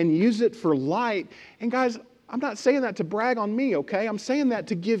and use it for light. And guys, I'm not saying that to brag on me, okay? I'm saying that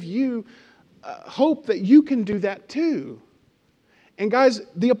to give you hope that you can do that too. And guys,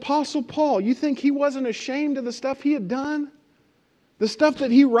 the Apostle Paul, you think he wasn't ashamed of the stuff he had done? The stuff that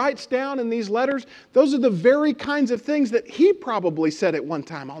he writes down in these letters, those are the very kinds of things that he probably said at one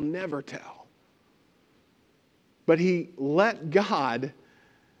time, I'll never tell. But he let God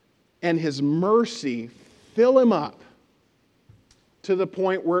and his mercy fill him up to the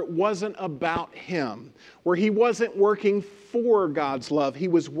point where it wasn't about him, where he wasn't working for God's love, he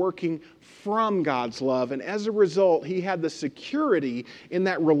was working from God's love. And as a result, he had the security in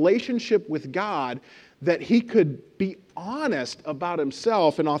that relationship with God that he could be honest about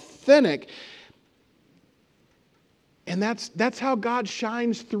himself and authentic. And that's how God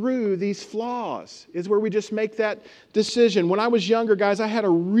shines through these flaws, is where we just make that decision. When I was younger, guys, I had a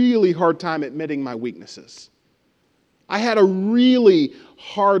really hard time admitting my weaknesses. I had a really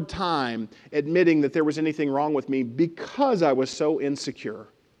hard time admitting that there was anything wrong with me because I was so insecure.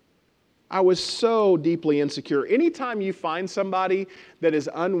 I was so deeply insecure. Anytime you find somebody that is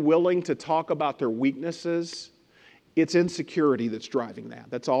unwilling to talk about their weaknesses, it's insecurity that's driving that.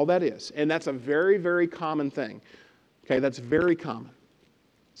 That's all that is. And that's a very, very common thing. Okay, that's very common.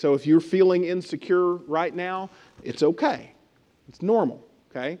 So if you're feeling insecure right now, it's okay. It's normal,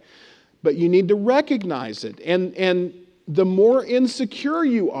 okay? But you need to recognize it. And the more insecure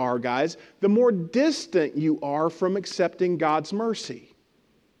you are, guys, the more distant you are from accepting God's mercy.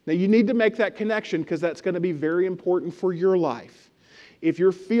 Now, you need to make that connection because that's going to be very important for your life. If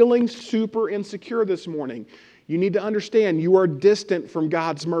you're feeling super insecure this morning, you need to understand you are distant from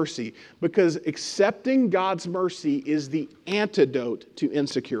God's mercy, because accepting God's mercy is the antidote to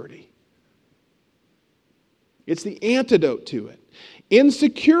insecurity. It's the antidote to it.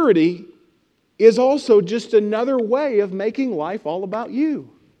 Insecurity is also just another way of making life all about you.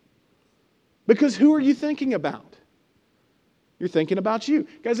 Because who are you thinking about? You're thinking about you.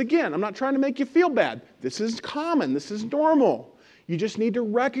 Guys, again, I'm not trying to make you feel bad. This is common. This is normal. You just need to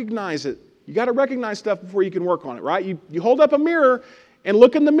recognize it. You got to recognize stuff before you can work on it, right? You hold up a mirror and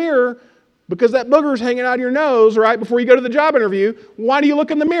look in the mirror because that booger's hanging out of your nose, right, before you go to the job interview. Why do you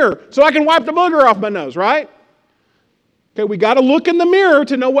look in the mirror? So I can wipe the booger off my nose, right? Okay, we got to look in the mirror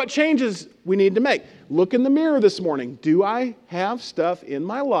to know what changes we need to make. Look in the mirror this morning. Do I have stuff in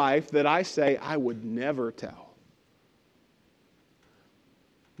my life that I say I would never tell?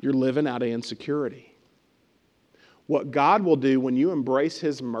 You're living out of insecurity. What God will do when you embrace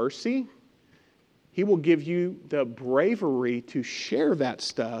His mercy, He will give you the bravery to share that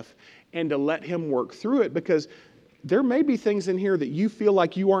stuff and to let Him work through it, because there may be things in here that you feel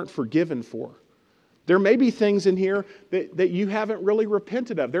like you aren't forgiven for. There may be things in here that you haven't really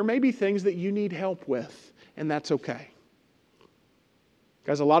repented of. There may be things that you need help with, and that's okay.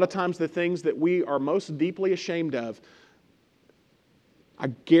 Guys, a lot of times the things that we are most deeply ashamed of, I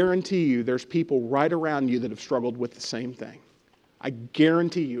guarantee you there's people right around you that have struggled with the same thing. I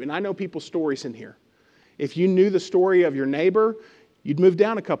guarantee you. And I know people's stories in here. If you knew the story of your neighbor, you'd move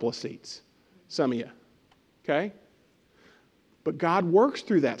down a couple of seats. Some of you. Okay? But God works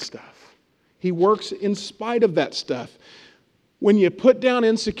through that stuff. He works in spite of that stuff. When you put down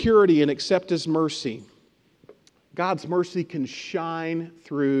insecurity and accept His mercy, God's mercy can shine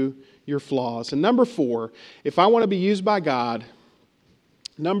through your flaws. And number 4, if I want to be used by God,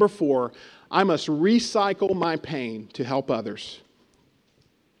 number 4, I must recycle my pain to help others.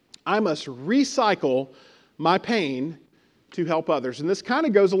 I must recycle my pain to help others. And this kind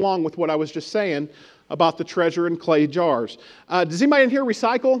of goes along with what I was just saying about the treasure in clay jars. Does anybody in here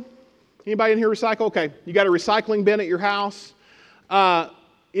recycle? Anybody in here recycle? Okay, you got a recycling bin at your house.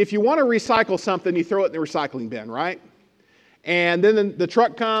 If you want to recycle something, you throw it in the recycling bin, right? And then the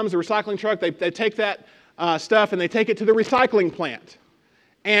truck comes, the recycling truck, they take that stuff and they take it to the recycling plant.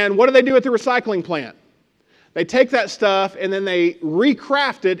 And what do they do at the recycling plant? They take that stuff and then they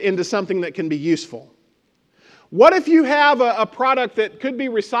recraft it into something that can be useful. What if you have a product that could be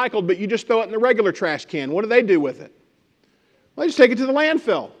recycled, but you just throw it in the regular trash can? What do they do with it? Well, they just take it to the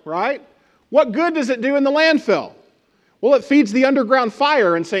landfill, right? What good does it do in the landfill? Well, it feeds the underground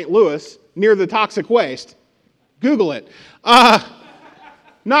fire in St. Louis near the toxic waste. Google it.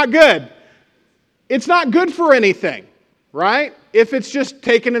 Not good. It's not good for anything, right? If it's just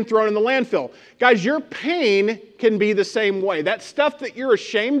taken and thrown in the landfill. Guys, your pain can be the same way. That stuff that you're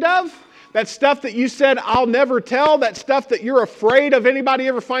ashamed of, that stuff that you said, I'll never tell, that stuff that you're afraid of anybody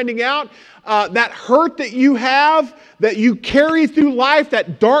ever finding out, that hurt that you have, that you carry through life,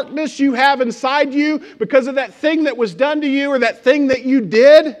 that darkness you have inside you because of that thing that was done to you or that thing that you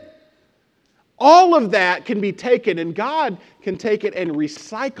did, all of that can be taken, and God can take it and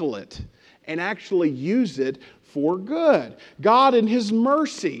recycle it and actually use it for good. God in His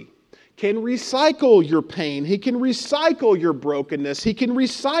mercy can recycle your pain. He can recycle your brokenness. He can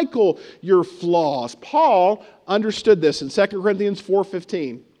recycle your flaws. Paul understood this in 2 Corinthians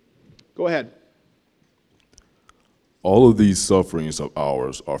 4:15. Go ahead. All of these sufferings of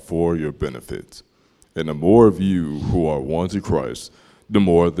ours are for your benefit. And the more of you who are won to Christ, the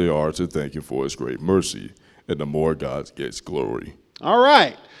more they are to thank Him for His great mercy, and the more God gets glory. All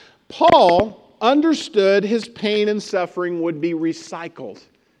right. Paul understood his pain and suffering would be recycled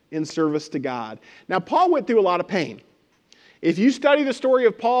in service to God. Now, Paul went through a lot of pain. If you study the story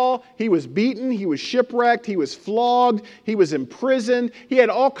of Paul, he was beaten, he was shipwrecked, he was flogged, he was imprisoned. He had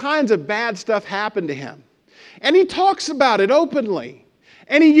all kinds of bad stuff happen to him. And he talks about it openly.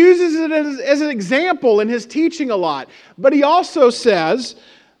 And he uses it as an example in his teaching a lot. But he also says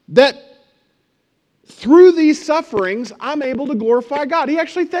that through these sufferings, I'm able to glorify God. He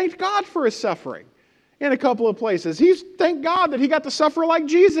actually thanked God for his suffering in a couple of places. He thanked God that he got to suffer like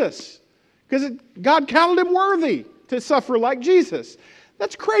Jesus because God counted him worthy to suffer like Jesus.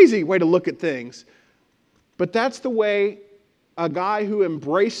 That's a crazy way to look at things. But that's the way a guy who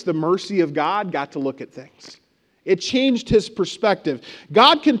embraced the mercy of God got to look at things. It changed his perspective.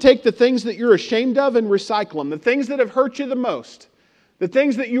 God can take the things that you're ashamed of and recycle them. The things that have hurt you the most. The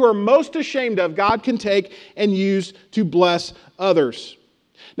things that you are most ashamed of, God can take and use to bless others.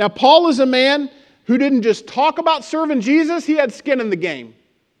 Now, Paul is a man who didn't just talk about serving Jesus, he had skin in the game.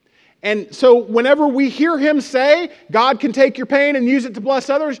 And so whenever we hear him say, God can take your pain and use it to bless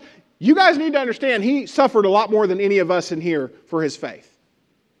others, you guys need to understand he suffered a lot more than any of us in here for his faith.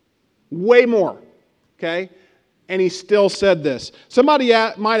 Way more. Okay? And he still said this. Somebody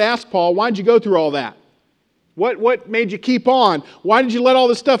might ask Paul, why'd you go through all that? What made you keep on? Why did you let all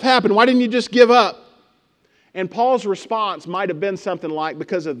this stuff happen? Why didn't you just give up? And Paul's response might have been something like,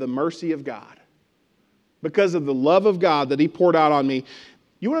 because of the mercy of God. Because of the love of God that he poured out on me.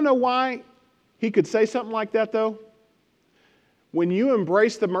 You want to know why he could say something like that, though? When you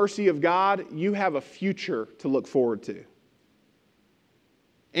embrace the mercy of God, you have a future to look forward to.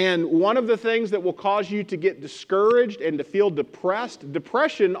 And one of the things that will cause you to get discouraged and to feel depressed,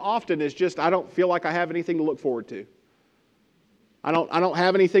 depression often is just, I don't feel like I have anything to look forward to. I don't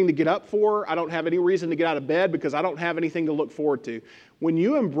have anything to get up for. I don't have any reason to get out of bed because I don't have anything to look forward to. When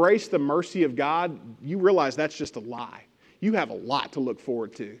you embrace the mercy of God, you realize that's just a lie. You have a lot to look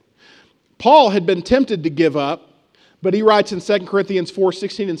forward to. Paul had been tempted to give up, but he writes in 2 Corinthians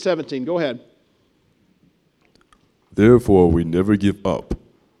 4:16 and 17. Go ahead. Therefore, we never give up.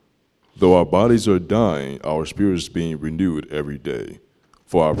 Though our bodies are dying, our spirits being renewed every day.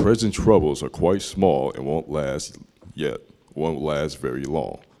 For our present troubles are quite small and won't last very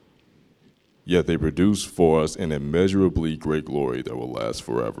long. Yet they produce for us an immeasurably great glory that will last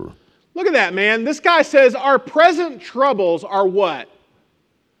forever. Look at that, man. This guy says our present troubles are what?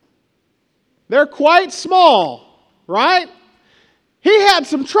 They're quite small, right? He had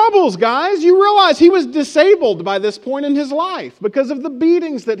some troubles, guys. You realize he was disabled by this point in his life because of the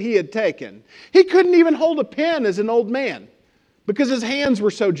beatings that he had taken. He couldn't even hold a pen as an old man because his hands were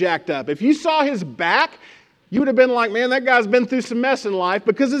so jacked up. If you saw his back, you would have been like, man, that guy's been through some mess in life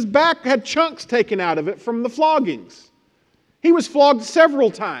because his back had chunks taken out of it from the floggings. He was flogged several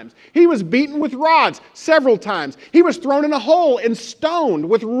times. He was beaten with rods several times. He was thrown in a hole and stoned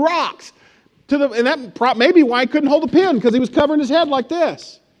with rocks. And that may be why he couldn't hold a pen, because he was covering his head like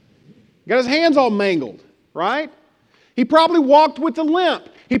this. Got his hands all mangled, right? He probably walked with a limp.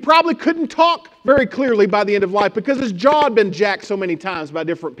 He probably couldn't talk very clearly by the end of life because his jaw had been jacked so many times by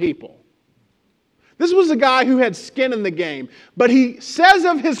different people. This was a guy who had skin in the game. But he says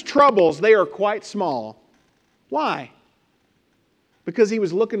of his troubles, they are quite small. Why? Because he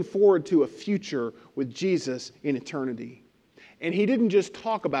was looking forward to a future with Jesus in eternity. And he didn't just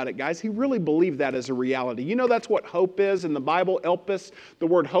talk about it, guys. He really believed that as a reality. You know that's what hope is in the Bible, elpis. The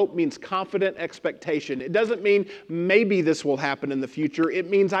word hope means confident expectation. It doesn't mean maybe this will happen in the future. It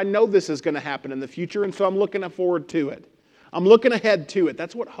means I know this is going to happen in the future, and so I'm looking forward to it. I'm looking ahead to it.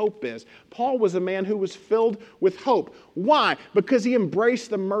 That's what hope is. Paul was a man who was filled with hope. Why? Because he embraced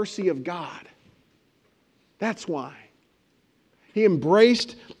the mercy of God. That's why. He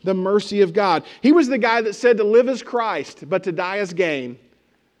embraced the mercy of God. He was the guy that said to live as Christ, but to die as gain.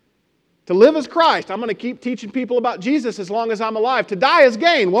 To live as Christ. I'm going to keep teaching people about Jesus as long as I'm alive. To die as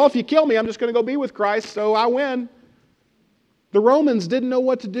gain. Well, if you kill me, I'm just going to go be with Christ, so I win. The Romans didn't know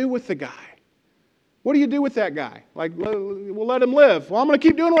what to do with the guy. What do you do with that guy? Like, we'll let him live. Well, I'm going to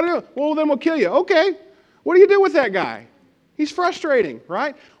keep doing what I do. Well, then we'll kill you. Okay. What do you do with that guy? He's frustrating,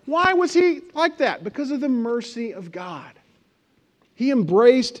 right? Why was he like that? Because of the mercy of God. He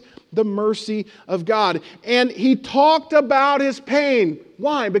embraced the mercy of God. And he talked about his pain.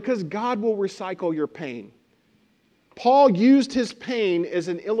 Why? Because God will recycle your pain. Paul used his pain as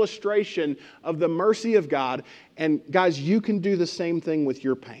an illustration of the mercy of God. And guys, you can do the same thing with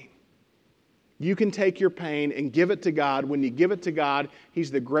your pain. You can take your pain and give it to God. When you give it to God, He's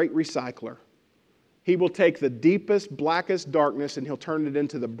the great recycler. He will take the deepest, blackest darkness and He'll turn it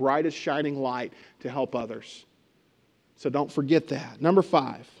into the brightest, shining light to help others. So don't forget that. Number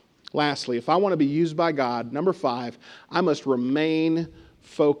 5, lastly, if I want to be used by God, number 5, I must remain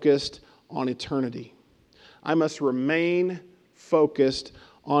focused on eternity. I must remain focused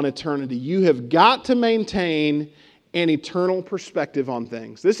on eternity. You have got to maintain an eternal perspective on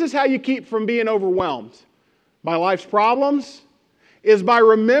things. This is how you keep from being overwhelmed by life's problems, is by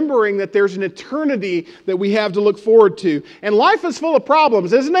remembering that there's an eternity that we have to look forward to. And life is full of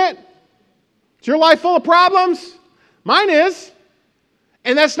problems, isn't it? Is your life full of problems? Mine is.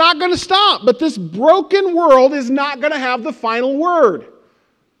 And that's not going to stop. But this broken world is not going to have the final word.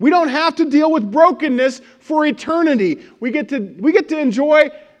 We don't have to deal with brokenness for eternity. We get to enjoy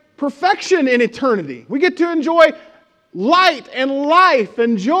perfection in eternity. We get to enjoy light and life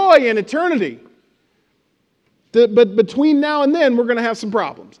and joy in eternity. But between now and then, we're going to have some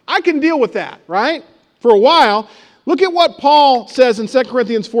problems. I can deal with that, right? For a while. Look at what Paul says in 2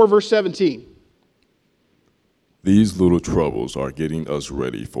 Corinthians 4, verse 17. These little troubles are getting us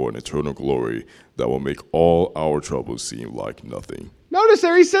ready for an eternal glory that will make all our troubles seem like nothing. Notice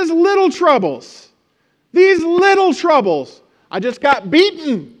there he says little troubles. These little troubles. I just got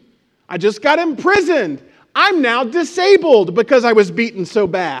beaten. I just got imprisoned. I'm now disabled because I was beaten so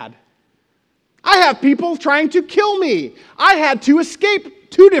bad. I have people trying to kill me. I had to escape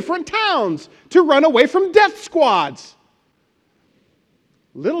 2 different towns to run away from death squads.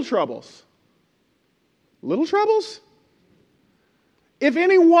 Little troubles. Little troubles? If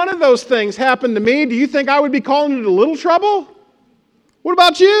any one of those things happened to me, do you think I would be calling it a little trouble? What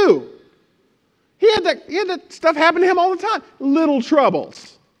about you? He had that stuff happen to him all the time. Little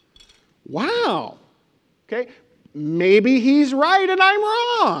troubles. Wow. Okay. Maybe he's right and I'm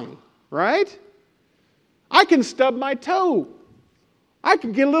wrong. Right? I can stub my toe. I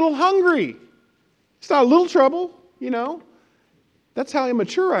can get a little hungry. It's not a little trouble, you know. That's how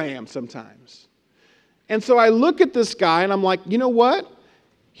immature I am sometimes. And so I look at this guy and I'm like, you know what?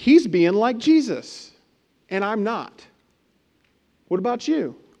 He's being like Jesus. And I'm not. What about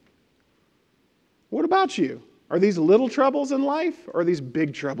you? What about you? Are these little troubles in life or are these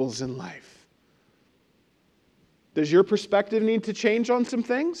big troubles in life? Does your perspective need to change on some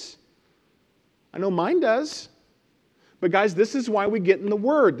things? I know mine does. But guys, this is why we get in the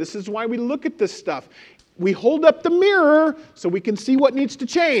Word. This is why we look at this stuff. We hold up the mirror so we can see what needs to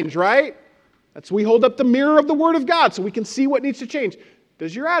change, right? We hold up the mirror of the Word of God so we can see what needs to change.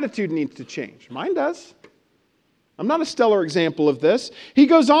 Does your attitude need to change? Mine does. I'm not a stellar example of this. He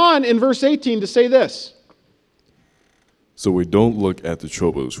goes on in verse 18 to say this. So we don't look at the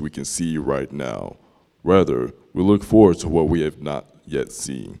troubles we can see right now. Rather, we look forward to what we have not yet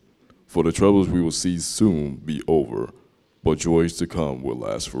seen. For the troubles we will see soon be over, but joys to come will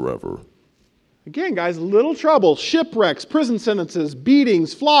last forever. Again, guys, little trouble, shipwrecks, prison sentences,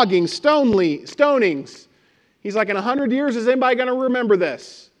 beatings, floggings, stonings. He's like, in 100 years, is anybody going to remember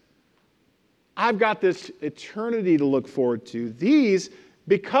this? I've got this eternity to look forward to.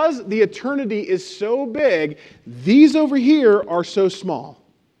 Because the eternity is so big, these over here are so small.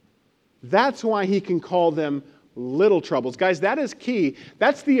 That's why he can call them little troubles. Guys, that is key.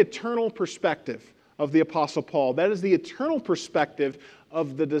 That's the eternal perspective of the Apostle Paul. That is the eternal perspective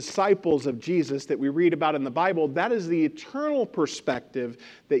of the disciples of Jesus that we read about in the Bible. That is the eternal perspective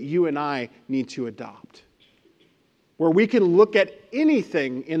that you and I need to adopt. Where we can look at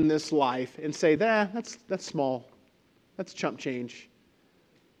anything in this life and say, that's small. That's chump change.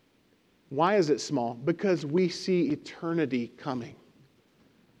 Why is it small? Because we see eternity coming.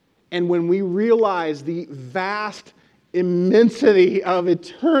 And when we realize the vast immensity of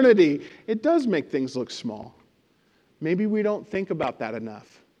eternity, it does make things look small. Maybe we don't think about that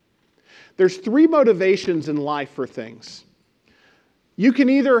enough. There's 3 motivations in life for things. You can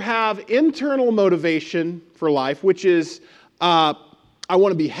either have internal motivation for life, which is, I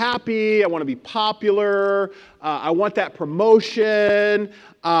want to be happy, I want to be popular, I want that promotion,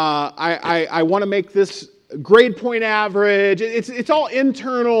 I want to make this grade point average. It's all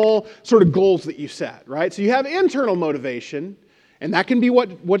internal sort of goals that you set, right? So you have internal motivation, and that can be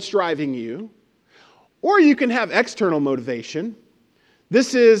what's driving you. Or you can have external motivation.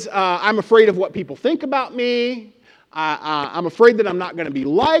 This is, I'm afraid of what people think about me. I'm afraid that I'm not going to be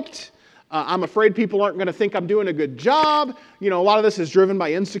liked. I'm afraid people aren't going to think I'm doing a good job. A lot of this is driven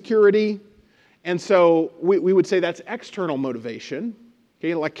by insecurity. And so we would say that's external motivation,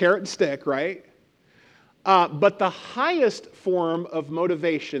 okay, like carrot and stick, right? But the highest form of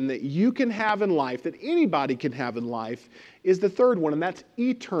motivation that you can have in life, that anybody can have in life, is the third one, and that's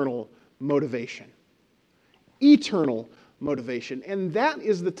eternal motivation. Eternal motivation. And that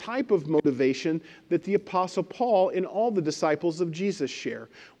is the type of motivation that the Apostle Paul and all the disciples of Jesus share,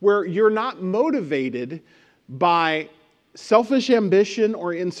 where you're not motivated by selfish ambition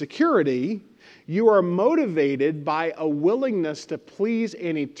or insecurity. You are motivated by a willingness to please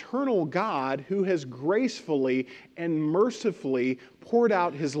an eternal God who has gracefully and mercifully poured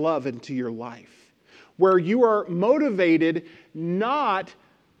out His love into your life. Where you are motivated not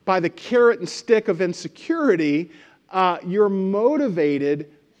by the carrot and stick of insecurity, you're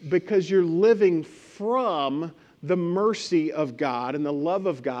motivated because you're living from the mercy of God and the love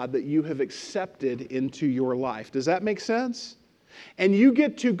of God that you have accepted into your life. Does that make sense? And you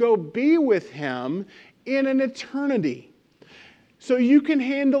get to go be with Him in an eternity. So you can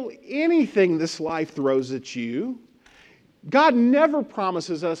handle anything this life throws at you. God never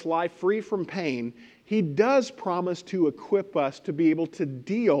promises us life free from pain. He does promise to equip us to be able to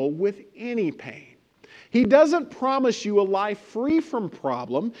deal with any pain. He doesn't promise you a life free from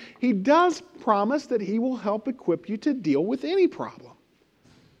problem. He does promise that He will help equip you to deal with any problem.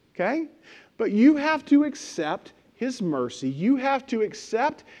 Okay? But you have to accept His mercy. You have to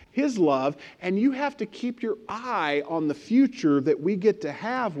accept His love, and you have to keep your eye on the future that we get to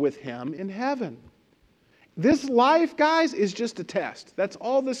have with Him in heaven. This life, guys, is just a test. That's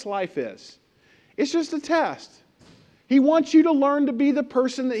all this life is. It's just a test. He wants you to learn to be the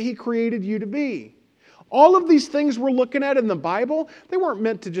person that He created you to be. All of these things we're looking at in the Bible, they weren't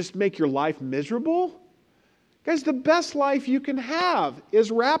meant to just make your life miserable. Guys, the best life you can have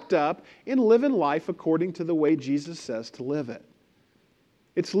is wrapped up in living life according to the way Jesus says to live it.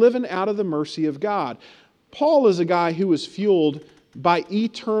 It's living out of the mercy of God. Paul is a guy who was fueled by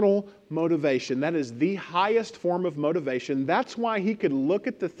eternal motivation. That is the highest form of motivation. That's why he could look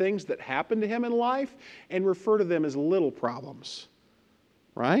at the things that happened to him in life and refer to them as little problems.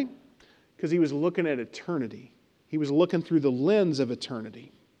 Right? Because he was looking at eternity. He was looking through the lens of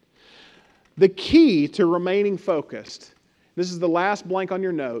eternity. The key to remaining focused, this is the last blank on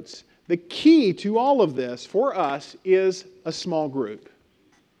your notes, the key to all of this for us is a small group.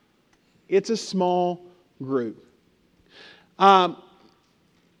 It's a small group.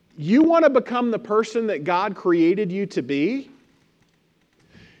 You want to become the person that God created you to be?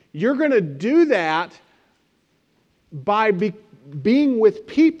 You're going to do that by being with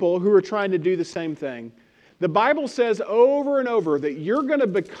people who are trying to do the same thing. The Bible says over and over that you're going to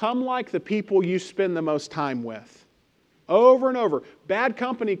become like the people you spend the most time with. Over and over. Bad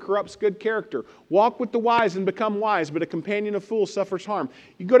company corrupts good character. Walk with the wise and become wise, but a companion of fools suffers harm.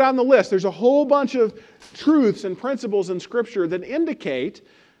 You go down the list. There's a whole bunch of truths and principles in Scripture that indicate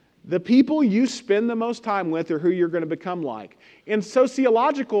the people you spend the most time with are who you're going to become like. In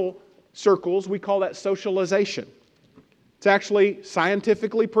sociological circles, we call that socialization. It's actually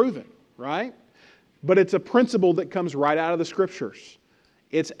scientifically proven, right? But it's a principle that comes right out of the Scriptures.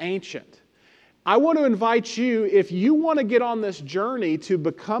 It's ancient. I want to invite you, if you want to get on this journey to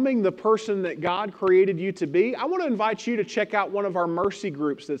becoming the person that God created you to be, I want to invite you to check out one of our mercy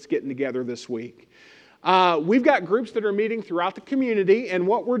groups that's getting together this week. We've got groups that are meeting throughout the community, and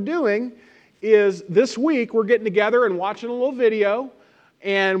what we're doing is this week we're getting together and watching a little video,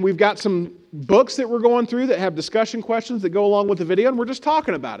 and we've got some books that we're going through that have discussion questions that go along with the video, and we're just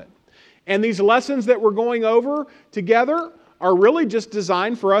talking about it. And these lessons that we're going over together are really just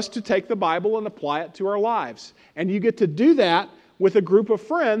designed for us to take the Bible and apply it to our lives. And you get to do that with a group of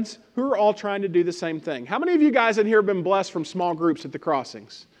friends who are all trying to do the same thing. How many of you guys in here have been blessed from small groups at the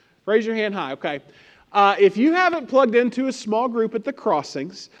crossings? Raise your hand high. Okay. If you haven't plugged into a small group at the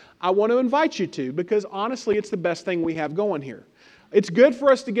crossings, I want to invite you to, because honestly, it's the best thing we have going here. It's good for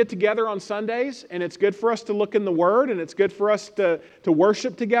us to get together on Sundays, and it's good for us to look in the Word, and it's good for us to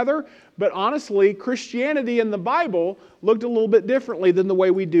worship together. But honestly, Christianity in the Bible looked a little bit differently than the way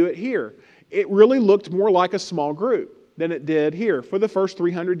we do it here. It really looked more like a small group than it did here. For the first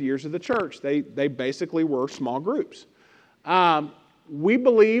 300 years of the church, they basically were small groups. We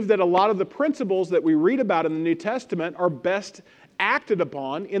believe that a lot of the principles that we read about in the New Testament are best acted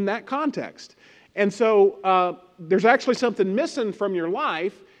upon in that context. And so there's actually something missing from your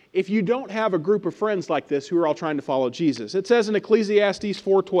life if you don't have a group of friends like this who are all trying to follow Jesus. It says in Ecclesiastes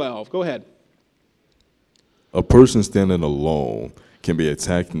 4:12. Go ahead. A person standing alone can be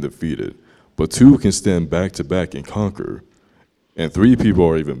attacked and defeated, but two can stand back to back and conquer. And 3 people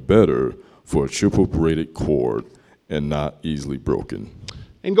are even better for a triple braided cord and not easily broken.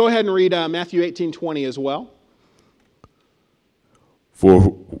 And go ahead and read Matthew 18:20 as well.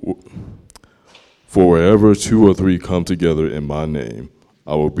 For wherever 2 or 3 come together in my name,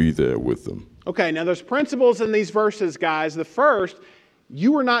 I will be there with them. Okay, now there's principles in these verses, guys. The first,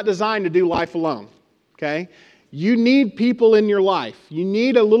 you were not designed to do life alone, okay? You need people in your life. You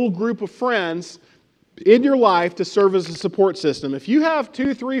need a little group of friends in your life to serve as a support system. If you have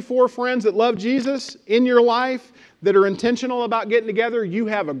 2, 3, 4 friends that love Jesus in your life that are intentional about getting together, you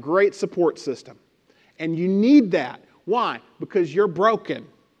have a great support system. And you need that. Why? Because you're broken.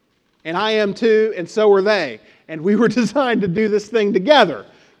 And I am too, and so are they. And we were designed to do this thing together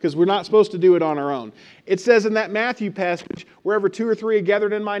because we're not supposed to do it on our own. It says in that Matthew passage, wherever 2 or 3 are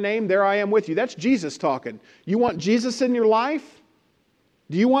gathered in my name, there I am with you. That's Jesus talking. You want Jesus in your life?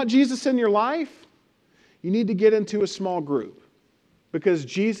 Do you want Jesus in your life? You need to get into a small group because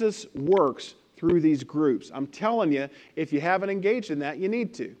Jesus works through these groups. I'm telling you, if you haven't engaged in that, you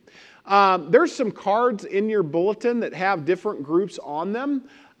need to. There's some cards in your bulletin that have different groups on them.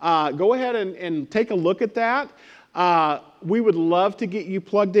 Go ahead and take a look at that. We would love to get you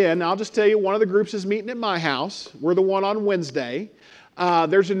plugged in. I'll just tell you, one of the groups is meeting at my house. We're the one on Wednesday.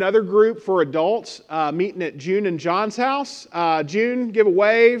 There's another group for adults meeting at June and John's house. June, give a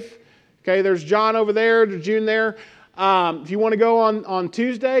wave. Okay, there's John over there, there's June there. If you want to go on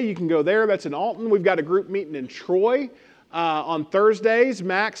Tuesday, you can go there. That's in Alton. We've got a group meeting in Troy on Thursdays,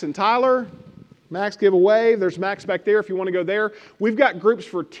 Max and Tyler. Max, give a wave. There's Max back there if you want to go there. We've got groups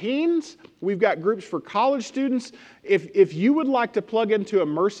for teens. We've got groups for college students. If you would like to plug into a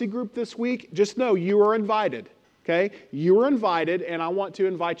mercy group this week, just know you are invited. Okay? You are invited, and I want to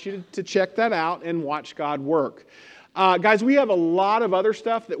invite you to check that out and watch God work. Guys, we have a lot of other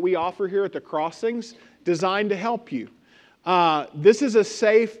stuff that we offer here at the Crossings designed to help you. This is a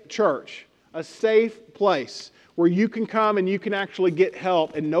safe church, a safe place where you can come and you can actually get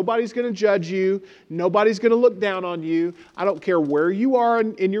help, and nobody's going to judge you. Nobody's going to look down on you. I don't care where you are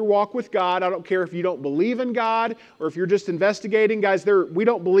in your walk with God. I don't care if you don't believe in God or if you're just investigating. Guys, we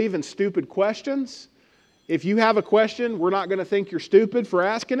don't believe in stupid questions. If you have a question, we're not going to think you're stupid for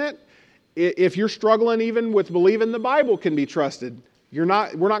asking it. If you're struggling even with believing the Bible can be trusted, we're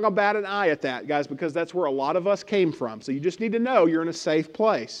not going to bat an eye at that, guys, because that's where a lot of us came from. So you just need to know you're in a safe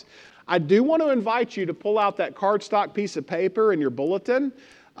place. I do want to invite you to pull out that cardstock piece of paper in your bulletin.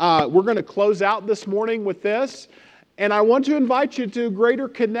 We're going to close out this morning with this. And I want to invite you to a greater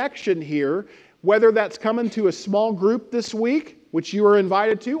connection here, whether that's coming to a small group this week, which you are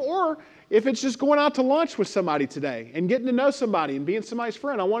invited to, or if it's just going out to lunch with somebody today and getting to know somebody and being somebody's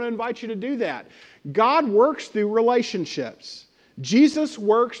friend. I want to invite you to do that. God works through relationships. Jesus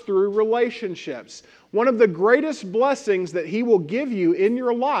works through relationships. One of the greatest blessings that He will give you in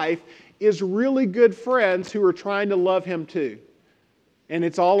your life is really good friends who are trying to love Him too. And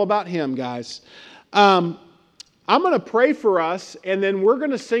it's all about Him, guys. I'm going to pray for us, and then we're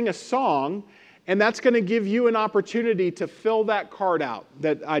going to sing a song, and that's going to give you an opportunity to fill that card out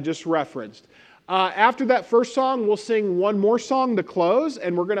that I just referenced. After that first song, we'll sing one more song to close,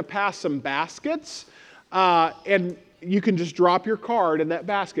 and we're going to pass some baskets. And you can just drop your card in that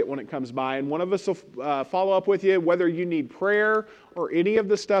basket when it comes by, and one of us will follow up with you. Whether you need prayer or any of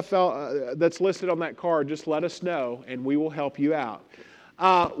the stuff that's listed on that card, just let us know, and we will help you out.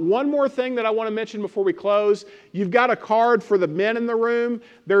 One more thing that I want to mention before we close. You've got a card for the men in the room.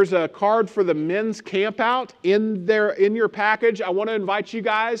 There's a card for the men's campout in your package. I want to invite you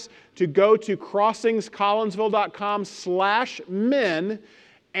guys to go to crossingscollinsville.com/men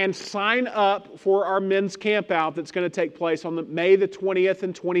and sign up for our men's campout that's going to take place on May the 20th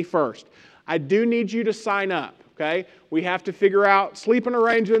and 21st. I do need you to sign up. Okay? We have to figure out sleeping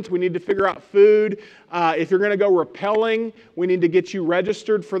arrangements. We need to figure out food. If you're going to go rappelling, we need to get you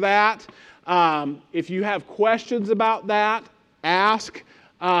registered for that. If you have questions about that, ask.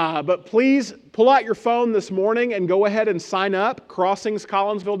 But please pull out your phone this morning and go ahead and sign up,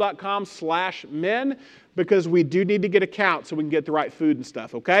 crossingscollinsville.com/men, because we do need to get a count so we can get the right food and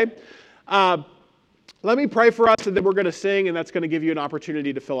stuff, okay? Let me pray for us, and then we're going to sing, and that's going to give you an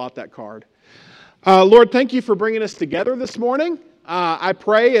opportunity to fill out that card. Lord, thank you for bringing us together this morning. I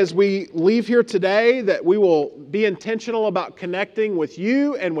pray as we leave here today that we will be intentional about connecting with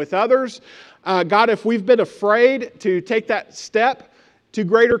you and with others. God, if we've been afraid to take that step to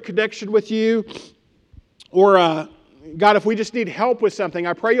greater connection with you, or God, if we just need help with something,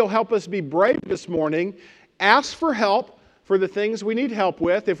 I pray you'll help us be brave this morning. Ask for help for the things we need help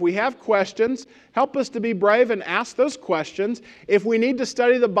with. If we have questions, help us to be brave and ask those questions. If we need to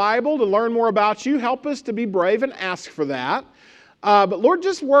study the Bible to learn more about you, help us to be brave and ask for that. But Lord,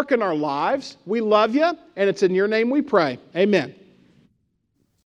 just work in our lives. We love you, and it's in your name we pray. Amen.